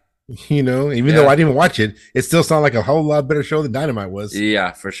 Yeah. You know, even though I didn't watch it, it still sounded like a whole lot better show than Dynamite was.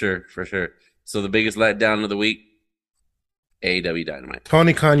 Yeah, for sure. So the biggest letdown of the week, AEW Dynamite.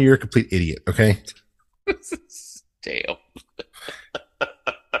 Tony Khan, you're a complete idiot, okay? Damn.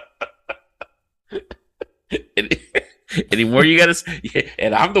 Any more you gotta say?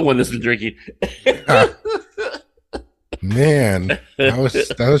 And I'm the one that's been drinking. Man,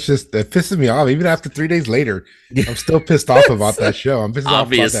 that pisses me off. Even after 3 days later, I'm still pissed off about that show. I'm pissed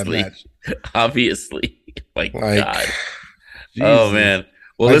off about that match. Obviously. My God. Jesus. Oh, man.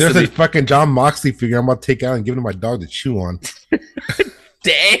 Well, like, there's a fucking John Moxley figure I'm about to take out and give it to my dog to chew on.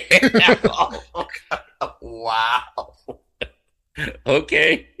 Damn. Wow.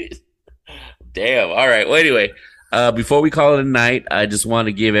 Okay. Damn. All right. Well, anyway, before we call it a night, I just want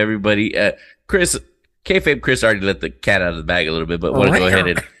to give everybody, Chris, Kayfabe Kris already let the cat out of the bag a little bit, but want to go ahead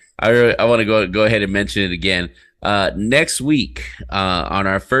and I want to go ahead and mention it again. Next week, on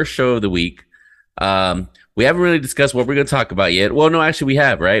our first show of the week, we haven't really discussed what we're going to talk about yet. Well, no, actually we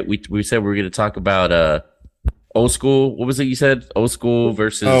have, right? We said we were going to talk about old school. What was it you said? Old school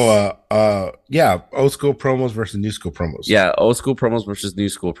versus old school promos versus new school promos. Yeah, old school promos versus new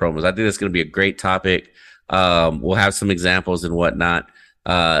school promos. I think that's going to be a great topic. We'll have some examples and whatnot.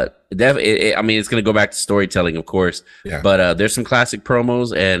 Definitely, I mean, it's going to go back to storytelling, of course, but there's some classic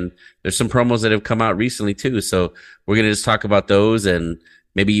promos and there's some promos that have come out recently too. So we're going to just talk about those and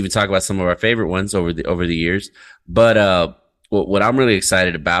maybe even talk about some of our favorite ones over the years. But what I'm really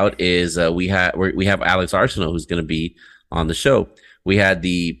excited about is we have Alex Arsenal, who's going to be on the show. We had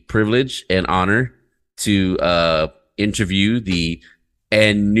the privilege and honor to interview the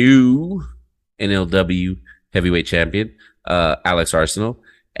new NLW heavyweight champion, Alex Arsenal.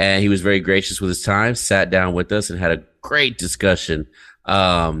 And he was very gracious with his time, sat down with us and had a great discussion.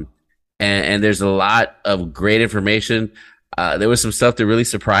 And there's a lot of great information. There was some stuff that really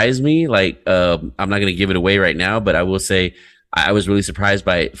surprised me. Like, I'm not going to give it away right now, but I will say I was really surprised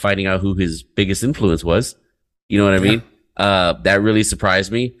by finding out who his biggest influence was. You know what I mean? That really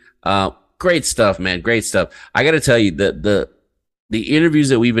surprised me. Great stuff, man. Great stuff. I got to tell you, the interviews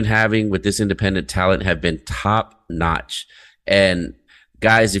that we've been having with this independent talent have been top notch. And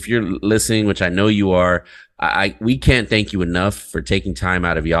guys, if you're listening, which I know you are, we can't thank you enough for taking time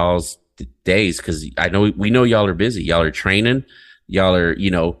out of y'all's days, because we know y'all are busy. Y'all are training. Y'all are,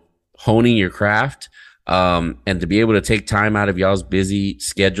 honing your craft. And to be able to take time out of y'all's busy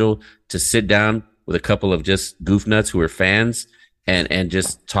schedule to sit down with a couple of just goof nuts who are fans and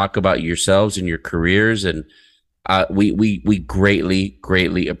just talk about yourselves and your careers. And we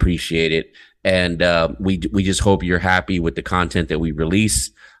greatly appreciate it. And we just hope you're happy with the content that we release.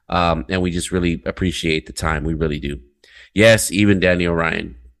 And we just really appreciate the time. We really do. Yes, even Daniel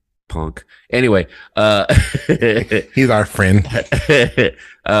Ryan, Punk. Anyway, he's our friend.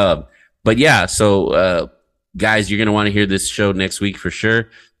 But yeah, so guys, you're gonna want to hear this show next week for sure.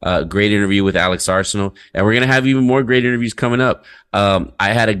 Great interview with Alex Arsenal, and we're gonna have even more great interviews coming up. I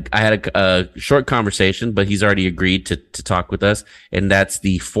had a short conversation, but he's already agreed to talk with us, and that's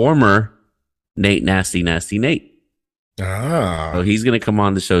the former Nate Nasty Nate. So he's gonna come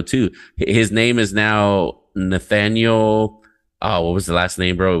on the show too. His name is now Nathaniel. Oh, what was the last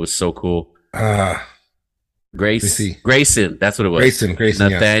name, bro? It was so cool. Grayson. That's what it was. Grayson.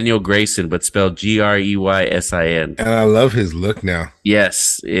 Nathaniel Grayson, but spelled Greysin. And I love his look now.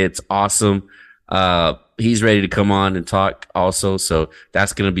 Yes, it's awesome. He's ready to come on and talk also. So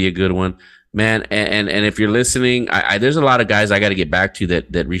that's going to be a good one, man. And if you're listening, there's a lot of guys I got to get back to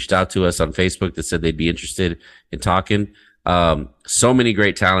that reached out to us on Facebook that said they'd be interested in talking. So many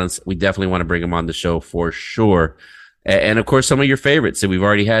great talents. We definitely want to bring them on the show for sure. And of course, some of your favorites that we've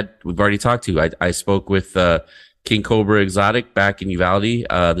already talked to. I spoke with King Cobra Exotic back in Uvalde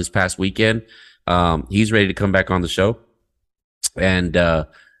this past weekend. He's ready to come back on the show, and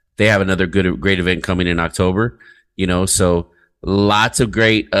they have another great event coming in October. So lots of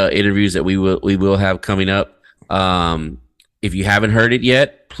great interviews that we will have coming up. If you haven't heard it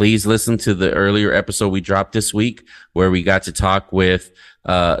yet, please listen to the earlier episode we dropped this week where we got to talk with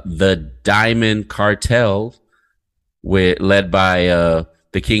the Diamond Cartel, led by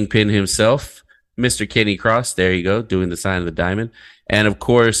the Kingpin himself, Mr. Kenny Cross. There you go, doing the sign of the diamond. And of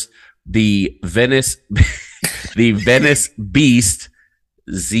course, the Venice Beast,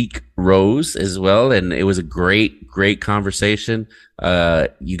 Zeke Rose as well. And it was a great conversation.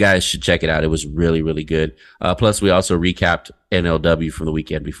 You guys should check it out. It was really, really good. Plus we also recapped NLW from the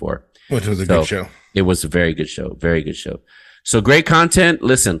weekend before, which was a good show. It was a very good show. Very good show. So great content.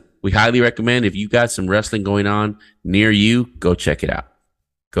 Listen, we highly recommend if you got some wrestling going on near you, go check it out.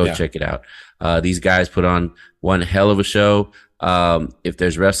 Check it out. These guys put on one hell of a show. If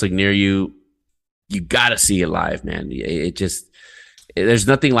there's wrestling near you, you gotta see it live, man. There's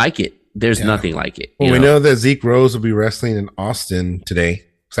nothing like it. There's nothing like it. Well, we know that Zeke Rose will be wrestling in Austin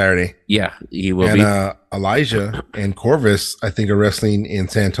Saturday. Yeah, he will be. And Elijah and Corvus, I think, are wrestling in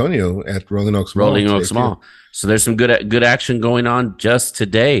San Antonio at Rolling Oaks Mall. So there's some good action going on just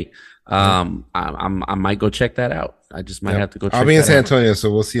today. I might go check that out. I just might have to go check that out. I'll be in San Antonio,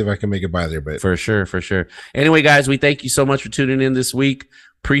 so we'll see if I can make it by there. But for sure. Anyway, guys, we thank you so much for tuning in this week.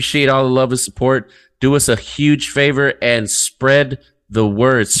 Appreciate all the love and support. Do us a huge favor and spread the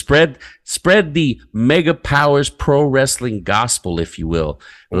word. Spread the Mega Powers Pro Wrestling gospel, if you will.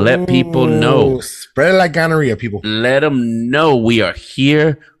 Let people know. Spread it like gonorrhea, people. Let them know we are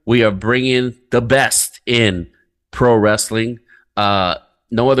here. We are bringing the best in pro wrestling.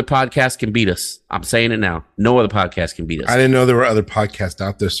 No other podcast can beat us. I'm saying it now. No other podcast can beat us. I didn't know there were other podcasts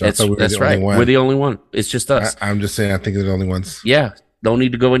out there, so I thought we were the only one. We're the only one. It's just us. I'm just saying, I think they're the only ones. Yeah. Don't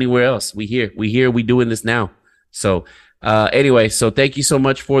need to go anywhere else. We here. We doing this now. So anyway, so thank you so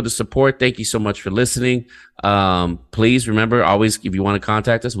much for the support. Thank you so much for listening. Please remember, always, if you want to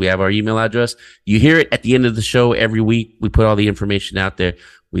contact us, we have our email address. You hear it at the end of the show every week. We put all the information out there.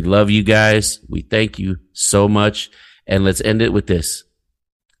 We love you guys. We thank you so much. And let's end it with this.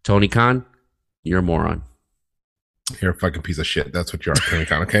 Tony Khan, you're a moron. You're a fucking piece of shit. That's what you are, Tony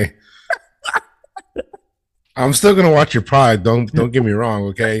Khan, okay? I'm still going to watch your pride. Don't get me wrong,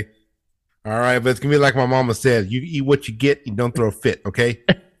 okay? All right, but it's going to be like my mama said. You eat what you get. You don't throw a fit, okay?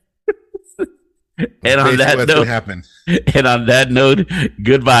 And on that note,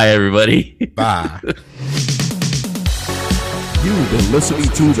 goodbye, everybody. Bye. You've been listening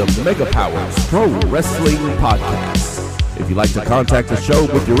to the Mega Powers Pro Wrestling Podcast. If you'd like to contact the show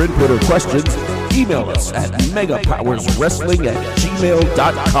with your input or questions, email us at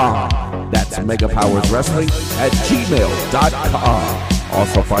megapowerswrestling@gmail.com. That's megapowerswrestling@gmail.com.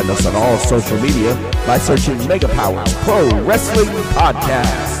 Also find us on all social media by searching Mega Powers Pro Wrestling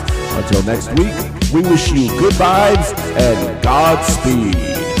Podcast. Until next week, we wish you good vibes and Godspeed.